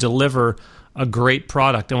continue to deliver a great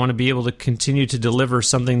product. I want to be able to continue to deliver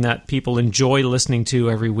something that people enjoy listening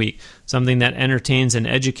to every week, something that entertains and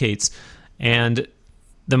educates. And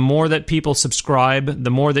the more that people subscribe,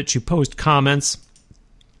 the more that you post comments,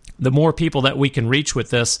 the more people that we can reach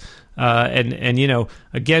with this.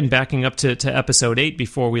 Again, backing up to episode 8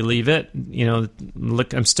 before we leave it,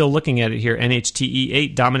 look, I'm still looking at it here, NHTE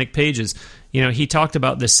 8, Dominic Pages. He talked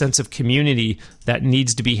about this sense of community that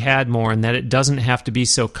needs to be had more and that it doesn't have to be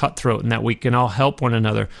so cutthroat and that we can all help one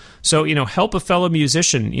another. So, help a fellow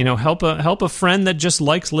musician, help a friend that just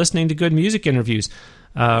likes listening to good music interviews.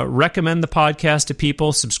 Recommend the podcast to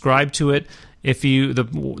people, subscribe to it. If you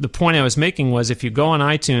the point I was making was if you go on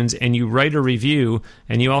iTunes and you write a review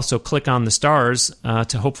and you also click on the stars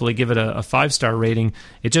to hopefully give it a 5-star rating,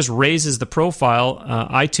 it just raises the profile.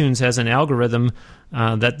 iTunes has an algorithm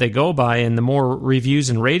that they go by, and the more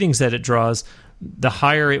reviews and ratings that it draws, the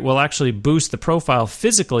higher it will actually boost the profile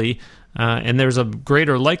physically, and there's a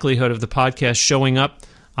greater likelihood of the podcast showing up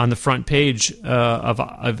on the front page of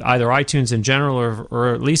either iTunes in general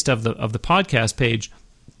or at least of the podcast page.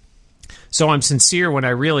 So I'm sincere when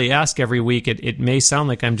I really ask every week. It may sound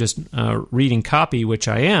like I'm just reading copy, which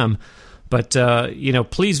I am, but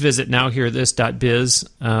please visit nowhearthis.biz.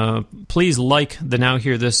 Please like the Now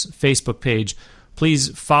Hear This Facebook page.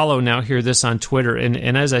 Please follow Now Hear This on Twitter.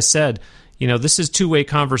 And as I said, this is two-way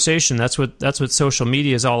conversation. That's what social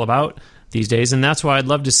media is all about these days, and that's why I'd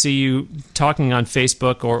love to see you talking on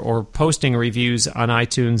Facebook or posting reviews on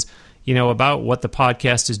iTunes, about what the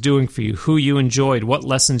podcast is doing for you, who you enjoyed, what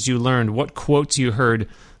lessons you learned, what quotes you heard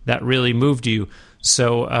that really moved you.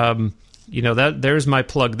 So, that there's my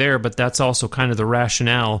plug there, but that's also kind of the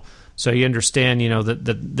rationale. So you understand,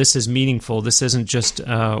 that this is meaningful. This isn't just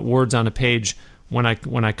words on a page when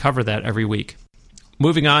I cover that every week.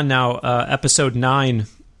 Moving on now, episode 9.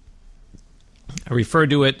 I referred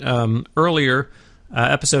to it earlier.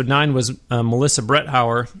 Episode 9 was Melissa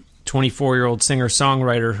Bretthauer, 24-year-old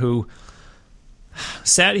singer-songwriter who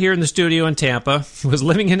sat here in the studio in Tampa, was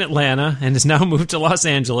living in Atlanta, and has now moved to Los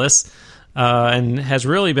Angeles, and has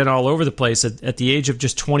really been all over the place. At the age of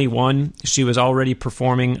just 21, she was already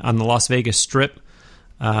performing on the Las Vegas Strip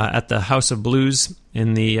at the House of Blues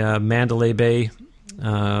in the Mandalay Bay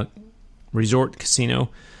Resort Casino.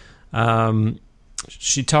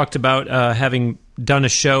 She talked about having done a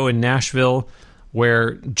show in Nashville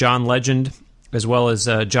where John Legend, as well as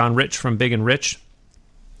John Rich from Big and Rich,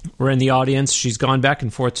 were in the audience. She's gone back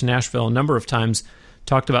and forth to Nashville a number of times,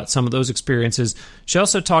 talked about some of those experiences. She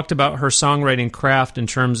also talked about her songwriting craft in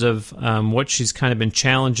terms of what she's kind of been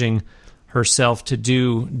challenging herself to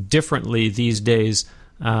do differently these days.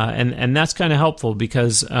 And that's kind of helpful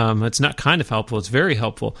because it's not kind of helpful, it's very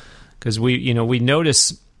helpful because we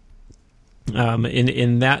notice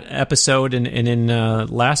in that episode and in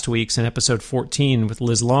last week's in episode 14 with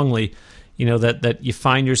Liz Longley, that you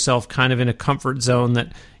find yourself kind of in a comfort zone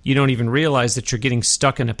that you don't even realize that you're getting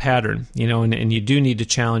stuck in a pattern, and you do need to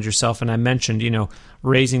challenge yourself. And I mentioned,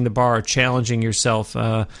 raising the bar, challenging yourself,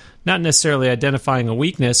 not necessarily identifying a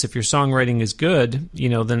weakness. If your songwriting is good,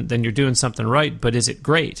 then you're doing something right. But is it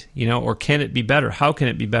great? Or can it be better? How can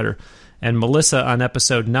it be better? And Melissa on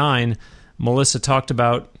episode 9, Melissa talked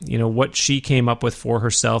about, what she came up with for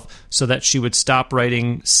herself so that she would stop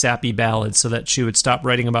writing sappy ballads, so that she would stop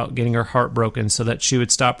writing about getting her heart broken, so that she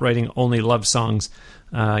would stop writing only love songs.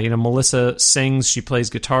 Melissa sings, she plays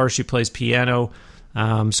guitar, she plays piano.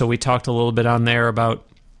 So we talked a little bit on there about,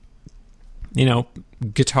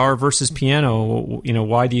 guitar versus piano.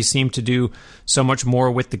 Why do you seem to do so much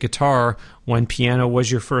more with the guitar when piano was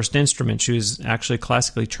your first instrument? She was actually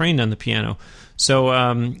classically trained on the piano.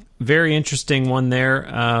 So very interesting one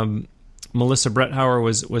there. Melissa Bretthauer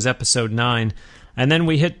was episode 9. And then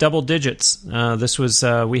we hit double digits. This was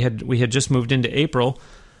we had just moved into April.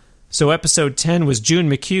 So episode 10 was June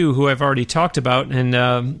McHugh, who I've already talked about, and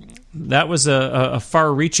that was a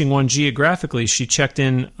far-reaching one geographically. She checked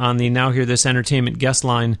in on the Now Hear This Entertainment guest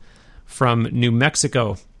line from New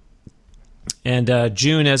Mexico. And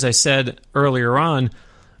June, as I said earlier on,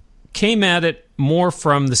 came at it more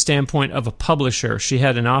from the standpoint of a publisher. She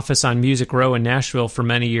had an office on Music Row in Nashville for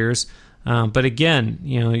many years. But again,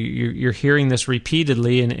 you're hearing this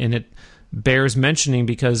repeatedly, and it bears mentioning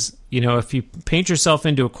because, if you paint yourself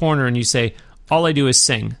into a corner and you say, all I do is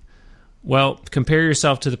sing, well, compare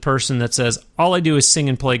yourself to the person that says, all I do is sing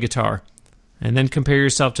and play guitar. And then compare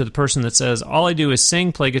yourself to the person that says, all I do is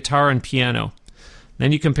sing, play guitar, and piano.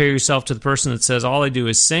 Then you compare yourself to the person that says, all I do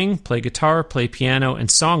is sing, play guitar, play piano, and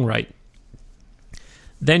songwrite.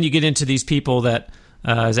 Then you get into these people that,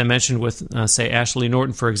 as I mentioned with, say, Ashley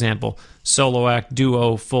Norton, for example, solo act,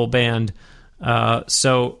 duo, full band.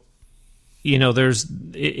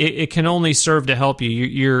 It can only serve to help you.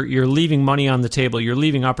 You're leaving money on the table. You're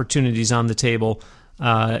leaving opportunities on the table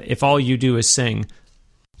if all you do is sing.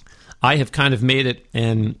 I have kind of made it,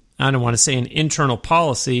 and I don't want to say an internal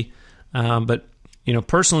policy, but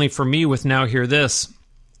personally for me with Now Hear This,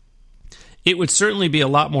 it would certainly be a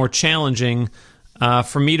lot more challenging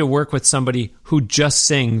for me to work with somebody who just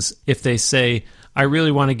sings if they say, I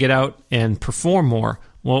really want to get out and perform more.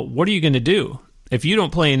 Well, what are you going to do? If you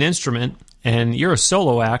don't play an instrument and you're a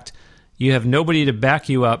solo act, you have nobody to back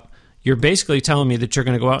you up, you're basically telling me that you're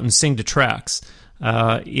going to go out and sing to tracks.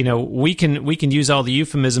 We can use all the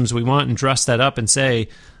euphemisms we want and dress that up and say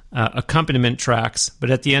accompaniment tracks, but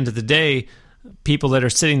at the end of the day, people that are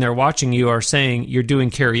sitting there watching you are saying you're doing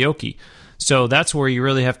karaoke. So that's where you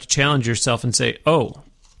really have to challenge yourself and say, oh,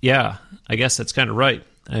 yeah, I guess that's kind of right.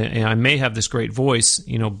 I may have this great voice,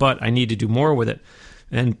 but I need to do more with it.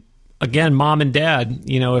 And again, mom and dad,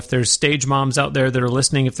 if there's stage moms out there that are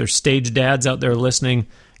listening, if there's stage dads out there listening,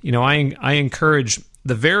 I encourage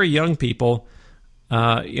the very young people,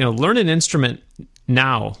 learn an instrument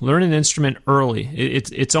now. Learn an instrument early.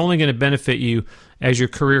 It's only going to benefit you as your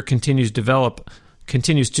career continues to develop,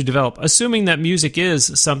 assuming that music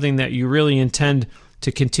is something that you really intend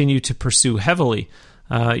to continue to pursue heavily.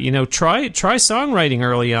 Try songwriting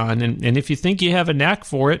early on, and if you think you have a knack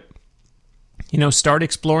for it, start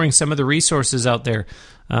exploring some of the resources out there,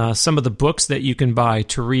 some of the books that you can buy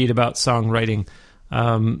to read about songwriting.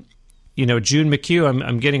 June McHugh,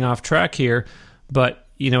 I'm getting off track here, but,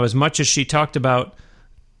 as much as she talked about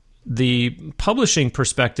the publishing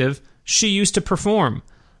perspective, she used to perform.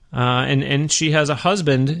 And she has a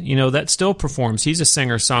husband, that still performs. He's a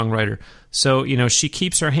singer-songwriter. So, she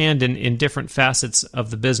keeps her hand in different facets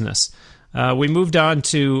of the business. We moved on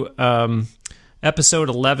to episode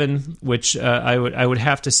 11, which I would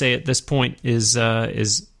have to say at this point is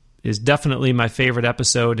definitely my favorite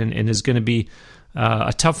episode and is going to be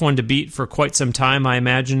a tough one to beat for quite some time, I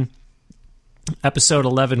imagine. Episode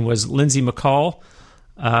 11 was Lindsay McCaul,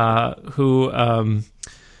 who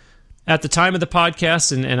at the time of the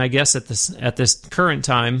podcast, and I guess at this current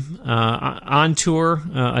time, on tour,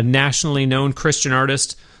 a nationally known Christian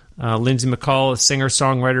artist. Lindsay McCaul, a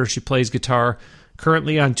singer-songwriter. She plays guitar.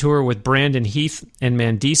 Currently on tour with Brandon Heath and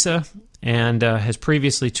Mandisa, and has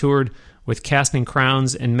previously toured with Casting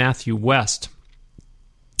Crowns and Matthew West.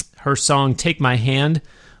 Her song Take My Hand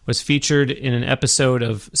was featured in an episode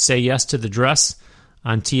of Say Yes to the Dress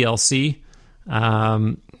on TLC.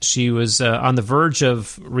 She was on the verge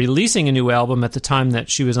of releasing a new album at the time that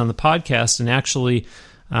she was on the podcast, and actually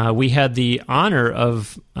we had the honor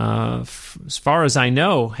of, as far as I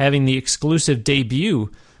know, having the exclusive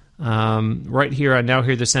debut right here on Now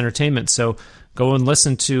Hear This Entertainment. So go and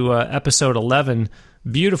listen to episode 11.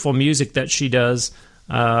 Beautiful music that she does.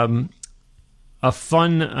 A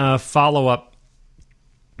fun follow-up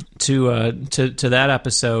to that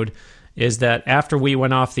episode is that after we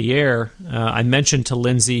went off the air, I mentioned to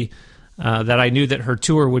Lindsay that I knew that her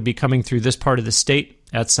tour would be coming through this part of the state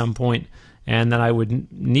at some point, and that I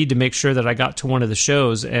would need to make sure that I got to one of the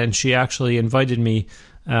shows. And she actually invited me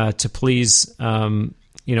to please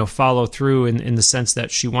follow through in the sense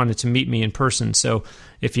that she wanted to meet me in person. So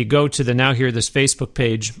if you go to the Now Hear This Facebook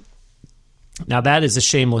page, now that is a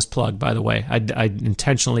shameless plug, by the way. I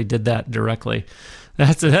intentionally did that directly.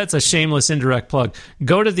 That's a shameless indirect plug.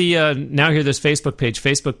 Go to the Now Hear This Facebook page,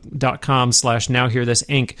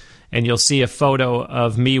 facebook.com/NowHearThisInc, and you'll see a photo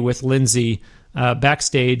of me with Lindsay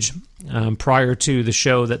backstage prior to the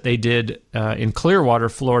show that they did in Clearwater,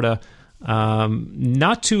 Florida,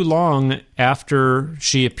 not too long after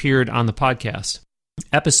she appeared on the podcast.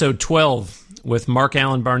 Episode 12 with Mark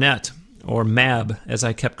Allen Barnett, or Mab, as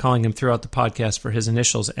I kept calling him throughout the podcast for his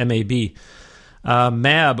initials, M-A-B.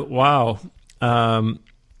 Mab, wow.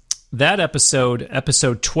 That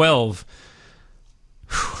episode 12,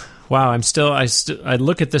 wow, I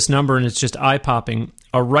look at this number and it's just eye-popping.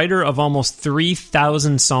 A writer of almost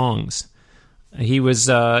 3,000 songs. He's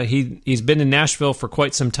been in Nashville for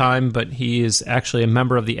quite some time, but he is actually a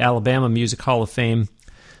member of the Alabama Music Hall of Fame.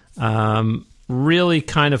 Really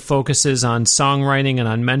kind of focuses on songwriting and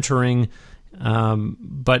on mentoring.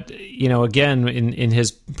 But, again, in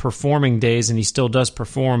his performing days, and he still does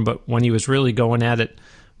perform, but when he was really going at it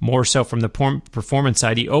more so from the performance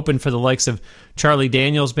side, he opened for the likes of Charlie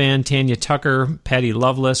Daniels Band, Tanya Tucker, Patty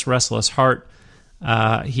Loveless, Restless Heart.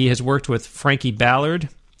 He has worked with Frankie Ballard,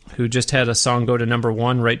 who just had a song go to number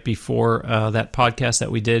 1 right before that podcast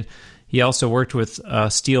that we did. He also worked with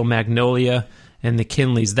Steel Magnolia and the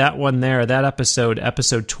Kinleys. That one there, that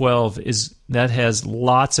episode 12, that has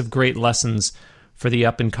lots of great lessons for the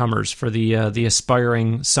up-and-comers, for the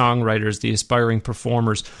aspiring songwriters, the aspiring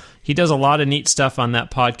performers. He does a lot of neat stuff on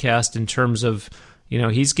that podcast in terms of,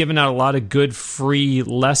 he's given out a lot of good free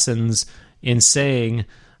lessons in saying,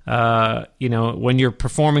 when you're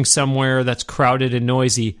performing somewhere that's crowded and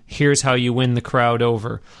noisy, here's how you win the crowd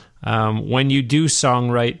over. When you do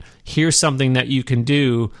songwrite, here's something that you can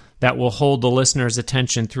do that will hold the listener's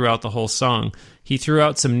attention throughout the whole song. He threw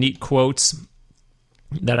out some neat quotes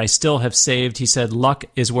that I still have saved. He said, "Luck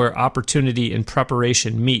is where opportunity and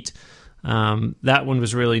preparation meet." That one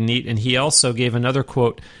was really neat. And he also gave another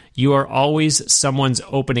quote, "You are always someone's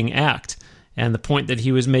opening act." And the point that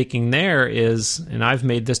he was making there is, and I've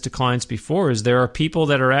made this to clients before, is there are people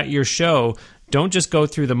that are at your show. Don't just go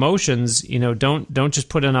through the motions. Don't just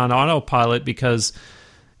put it on autopilot, because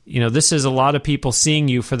this is a lot of people seeing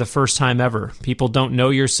you for the first time ever. People don't know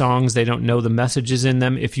your songs. They don't know the messages in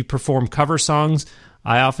them. If you perform cover songs,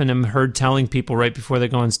 I often am heard telling people right before they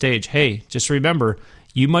go on stage, hey, just remember,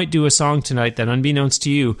 you might do a song tonight that, unbeknownst to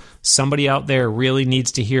you, somebody out there really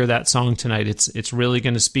needs to hear that song tonight. It's really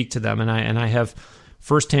going to speak to them. And I have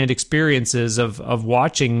firsthand experiences of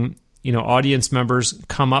watching, audience members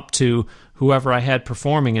come up to whoever I had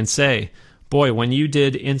performing and say, boy, when you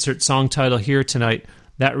did insert song title here tonight,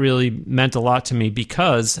 that really meant a lot to me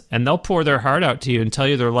because, and they'll pour their heart out to you and tell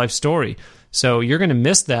you their life story. So you're going to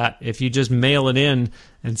miss that if you just mail it in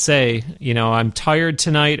and say, I'm tired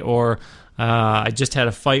tonight, or I just had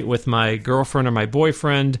a fight with my girlfriend or my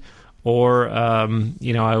boyfriend, or,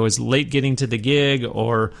 I was late getting to the gig,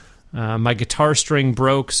 or my guitar string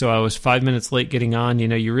broke, so I was 5 minutes late getting on.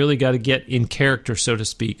 You really got to get in character, so to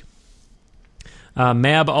speak.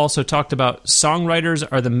 Mab also talked about songwriters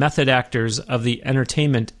are the method actors of the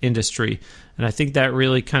entertainment industry. And I think that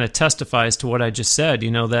really kind of testifies to what I just said,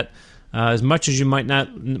 that as much as you might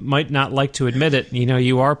not like to admit it,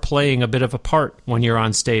 you are playing a bit of a part when you're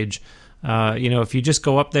on stage. If you just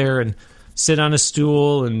go up there and sit on a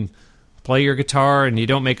stool and play your guitar and you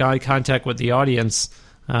don't make eye contact with the audience,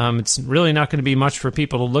 it's really not going to be much for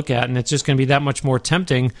people to look at, and it's just going to be that much more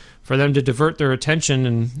tempting for them to divert their attention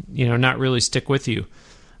and not really stick with you.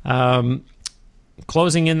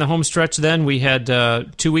 Closing in the home stretch, then we had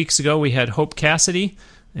 2 weeks ago we had Hope Cassidy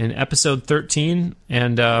in episode 13,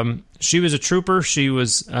 and she was a trooper. She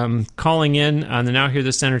was calling in on the Now Hear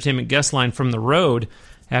This Entertainment guest line from the road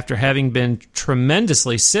after having been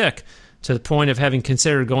tremendously sick, to the point of having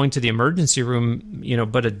considered going to the emergency room,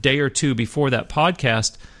 but a day or two before that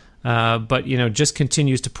podcast. But just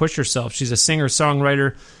continues to push herself. She's a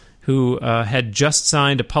singer-songwriter who had just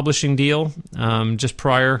signed a publishing deal just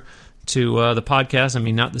prior to the podcast. I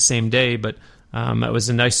mean, not the same day, but it was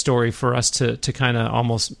a nice story for us to kind of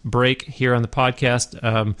almost break here on the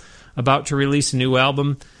podcast. About to release a new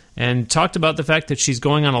album, and talked about the fact that she's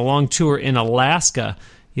going on a long tour in Alaska.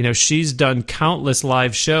 She's done countless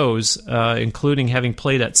live shows, including having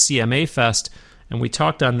played at CMA Fest, and we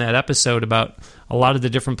talked on that episode about a lot of the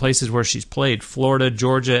different places where she's played: Florida,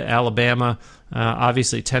 Georgia, Alabama,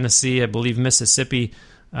 obviously Tennessee, I believe Mississippi,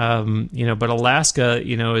 but Alaska,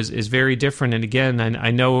 is very different. And again,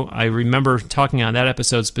 I remember talking on that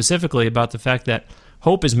episode specifically about the fact that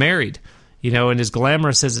Hope is married, And as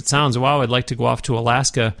glamorous as it sounds, wow, I'd like to go off to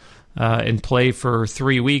Alaska and play for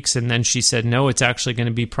 3 weeks. And then she said, no, it's actually going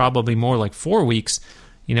to be probably more like 4 weeks.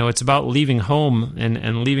 It's about leaving home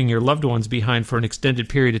and leaving your loved ones behind for an extended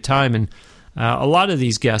period of time. And a lot of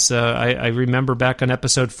these guests, I remember back on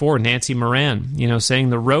episode 4, Nancy Moran, saying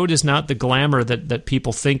the road is not the glamour that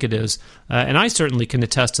people think it is. And I certainly can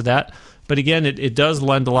attest to that. But again, it does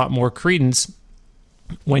lend a lot more credence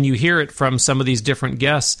when you hear it from some of these different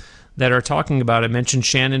guests that are talking about it. I mentioned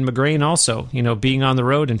Shannon McGrain also, being on the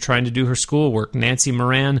road and trying to do her schoolwork. Nancy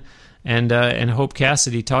Moran and Hope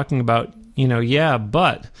Cassidy talking about,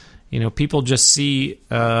 but people just see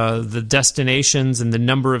the destinations and the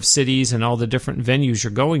number of cities and all the different venues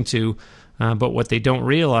you're going to, but what they don't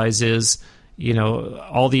realize is,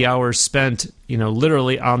 all the hours spent,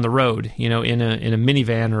 literally on the road, in a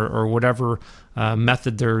minivan or whatever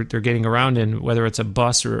method they're getting around in, whether it's a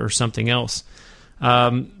bus or something else.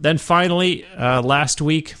 Then finally, last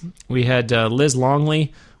week we had Liz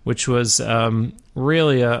Longley, which was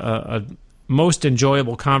really a most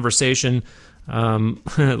enjoyable conversation.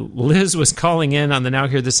 Liz was calling in on the Now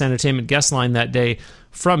Hear This Entertainment guest line that day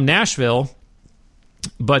from Nashville,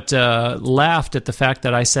 but laughed at the fact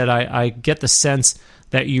that I said I get the sense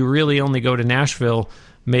that you really only go to Nashville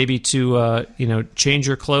maybe to change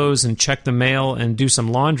your clothes and check the mail and do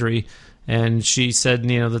some laundry. And she said,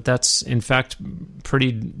 that's in fact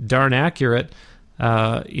pretty darn accurate,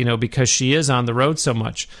 because she is on the road so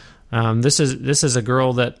much. This is a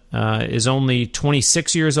girl that is only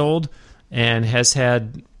 26 years old and has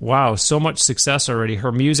had, so much success already.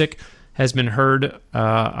 Her music has been heard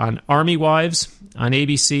on Army Wives on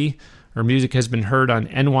ABC. Her music has been heard on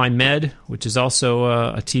NY Med, which is also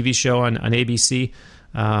a TV show on ABC.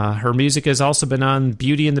 Her music has also been on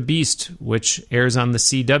Beauty and the Beast, which airs on the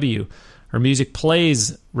CW. Her music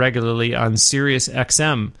plays regularly on Sirius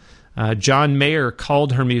XM. John Mayer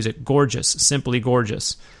called her music gorgeous, simply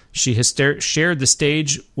gorgeous. She has shared the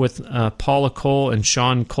stage with Paula Cole and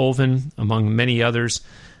Sean Colvin, among many others.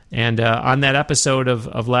 And on that episode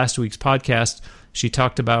of last week's podcast, she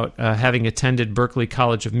talked about having attended Berklee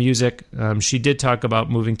College of Music. She did talk about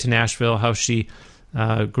moving to Nashville, how she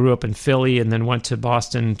grew up in Philly and then went to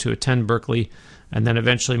Boston to attend Berklee and then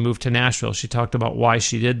eventually moved to Nashville. She talked about why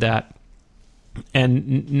she did that.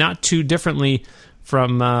 And not too differently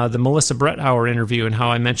from the Melissa Bretthauer interview and how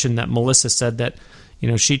I mentioned that Melissa said that,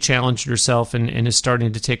 she challenged herself and is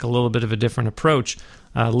starting to take a little bit of a different approach.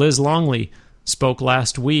 Liz Longley spoke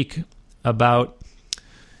last week about,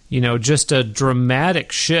 just a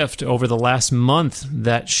dramatic shift over the last month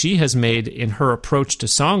that she has made in her approach to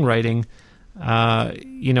songwriting,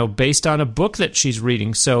 based on a book that she's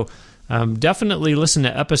reading. So definitely listen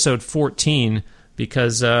to episode 14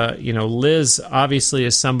 because, Liz obviously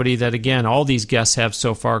is somebody that, again, all these guests have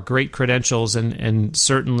so far great credentials and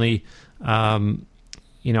certainly,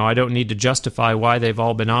 I don't need to justify why they've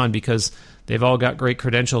all been on because they've all got great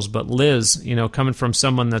credentials. But Liz, coming from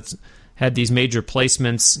someone that's had these major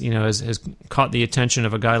placements, has caught the attention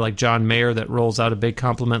of a guy like John Mayer that rolls out a big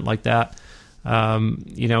compliment like that,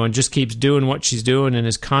 and just keeps doing what she's doing and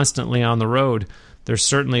is constantly on the road. There's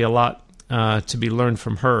certainly a lot to be learned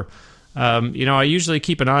from her. I usually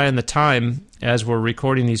keep an eye on the time as we're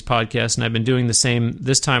recording these podcasts, and I've been doing the same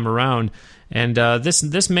this time around. And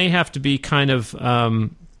this may have to be kind of,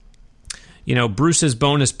 Bruce's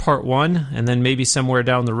bonus part 1, and then maybe somewhere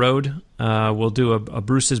down the road we'll do a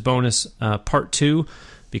Bruce's bonus part 2,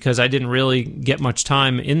 because I didn't really get much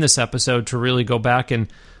time in this episode to really go back and,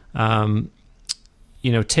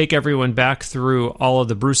 take everyone back through all of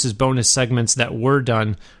the Bruce's bonus segments that were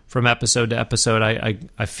done from episode to episode.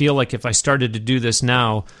 I feel like if I started to do this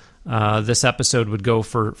now, this episode would go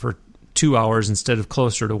for 2 hours instead of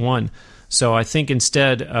closer to 1. So I think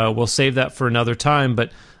instead we'll save that for another time.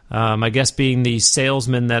 But I guess being the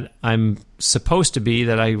salesman that I'm supposed to be,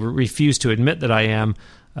 that I refuse to admit that I am,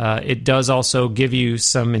 it does also give you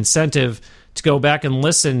some incentive to go back and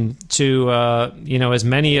listen to as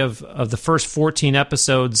many of the first 14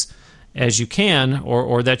 episodes as you can,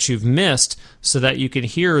 or that you've missed, so that you can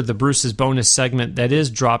hear the Bruce's bonus segment that is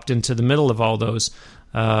dropped into the middle of all those.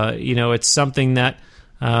 It's something that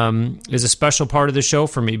is a special part of the show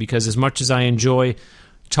for me, because as much as I enjoy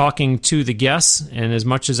talking to the guests and as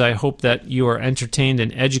much as I hope that you are entertained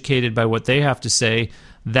and educated by what they have to say,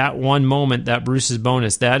 that one moment, that Bruce's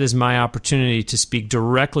bonus, that is my opportunity to speak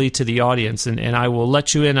directly to the audience. And I will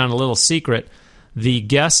let you in on a little secret. The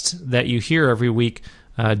guest that you hear every week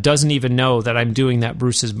doesn't even know that I'm doing that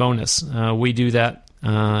Bruce's bonus. We do that.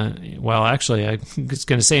 Actually, I was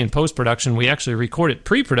going to say in post-production, we actually record it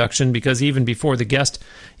pre-production, because even before the guest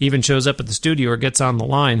even shows up at the studio or gets on the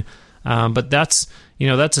line, But that's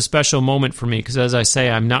a special moment for me because, as I say,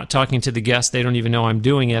 I'm not talking to the guests. They don't even know I'm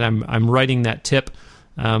doing it. I'm writing that tip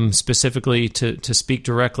specifically to speak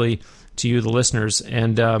directly to you, the listeners.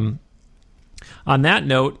 And on that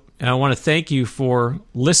note, I want to thank you for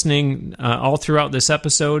listening all throughout this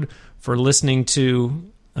episode, for listening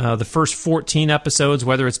to the first 14 episodes,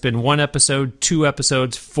 whether it's been one episode, 2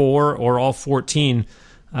 episodes, 4, or all 14.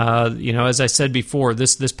 As I said before,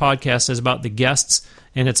 this podcast is about the guests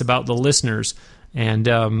and it's about the listeners.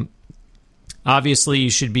 And obviously, you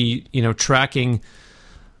should be tracking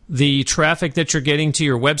the traffic that you're getting to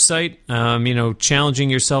your website, challenging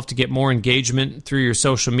yourself to get more engagement through your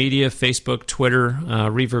social media, Facebook, Twitter,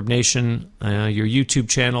 Reverb Nation, your YouTube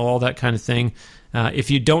channel, all that kind of thing.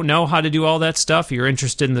 If you don't know how to do all that stuff, you're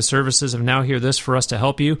interested in the services of Now Hear This for us to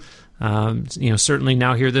help you. Certainly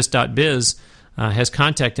nowhearthis.biz has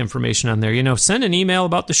contact information on there. Send an email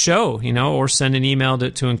about the show, or send an email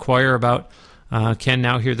to inquire about can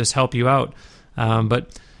Now Hear This help you out.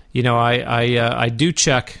 But I do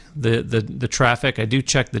check the traffic. I do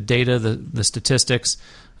check the data, the statistics,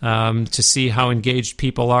 to see how engaged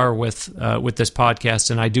people are with this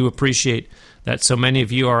podcast, and I do appreciate that so many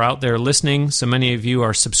of you are out there listening, so many of you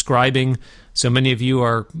are subscribing, so many of you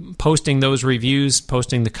are posting those reviews,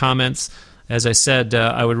 posting the comments. As I said,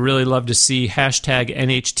 I would really love to see hashtag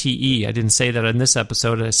NHTE. I didn't say that in this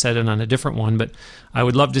episode. I said it on a different one, but I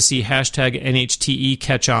would love to see hashtag NHTE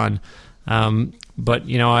catch on. But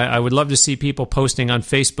I would love to see people posting on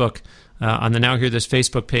Facebook, on the Now Hear This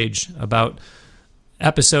Facebook page, about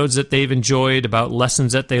episodes that they've enjoyed, about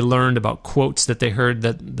lessons that they learned, about quotes that they heard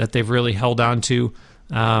that they've really held on to.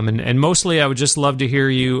 And mostly I would just love to hear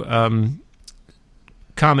you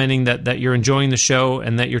commenting that you're enjoying the show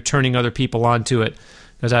and that you're turning other people onto it,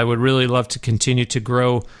 because I would really love to continue to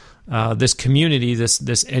grow this community, this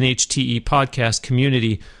NHTE podcast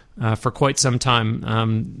community, for quite some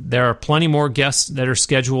time. There are plenty more guests that are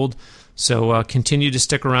scheduled, so continue to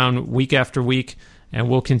stick around week after week, and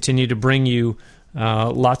we'll continue to bring you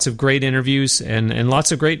lots of great interviews and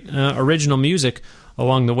lots of great original music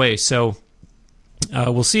along the way. So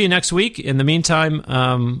we'll see you next week. In the meantime,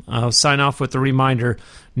 I'll sign off with a reminder,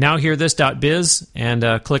 nowhearthis.biz,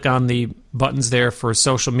 and click on the buttons there for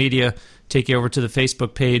social media, take you over to the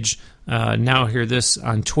Facebook page, Now Hear This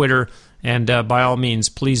on Twitter, and by all means,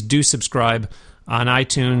 please do subscribe on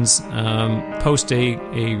iTunes, post a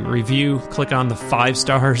review, click on the 5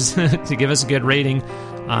 stars to give us a good rating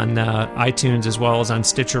on iTunes as well as on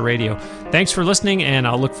Stitcher Radio. Thanks for listening, and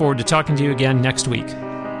I'll look forward to talking to you again next week.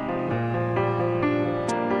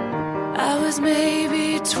 I was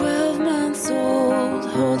maybe 12 months old,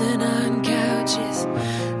 holding on couches,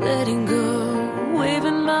 letting go,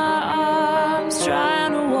 waving my arms,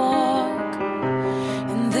 trying to walk.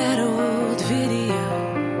 In that old video,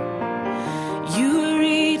 you were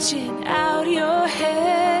reaching out your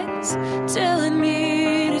hands, telling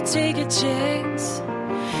me to take a chance.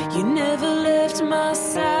 You never left my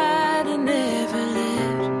side and never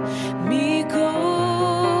let me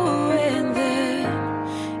go. And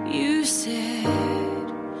then you said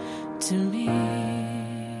to me,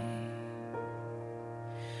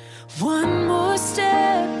 one more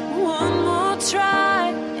step, one more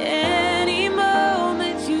try. Any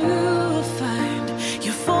moment you'll find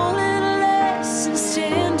you're falling less and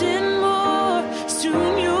standing more.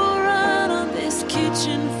 Soon you'll run on this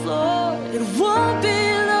kitchen floor. It won't be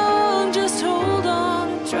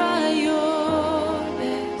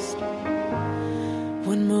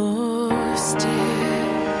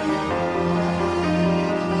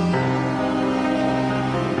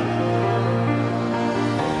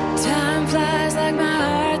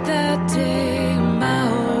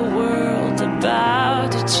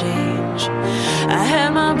change. I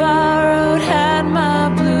had my borrowed, had my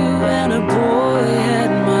blue, and a boy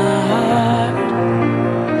had my heart.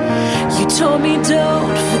 You told me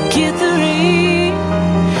don't forget the ring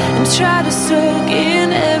and try to soak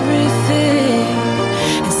in everything.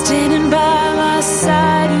 And standing by my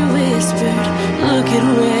side, you whispered, look at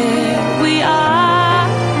where we are.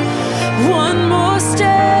 One more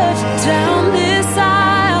step down this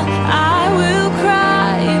aisle, I will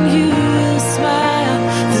cry and you will smile.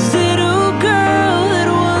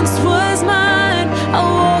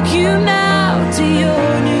 You now to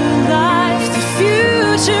your new life. The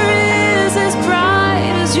future is as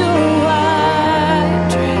bright as your white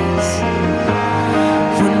dress.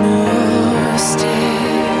 One more step.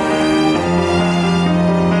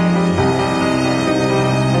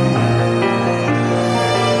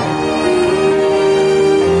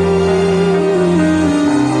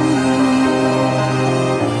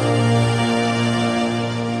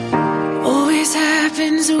 Always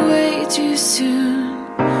happens away too soon.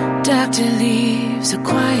 Doctor leaves a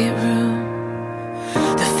quiet room.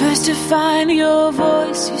 The first to find your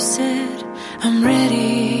voice, you said, I'm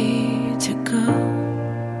ready to go.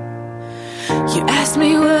 You asked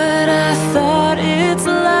me what I thought it's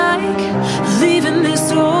like, leaving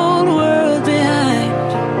this old world behind.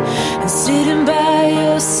 And sitting by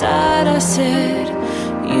your side, I said,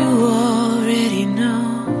 you already know.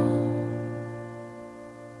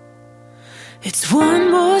 It's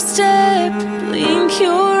one more step, blink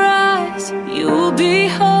your eyes, you'll be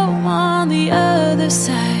home on the other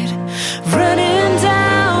side. Running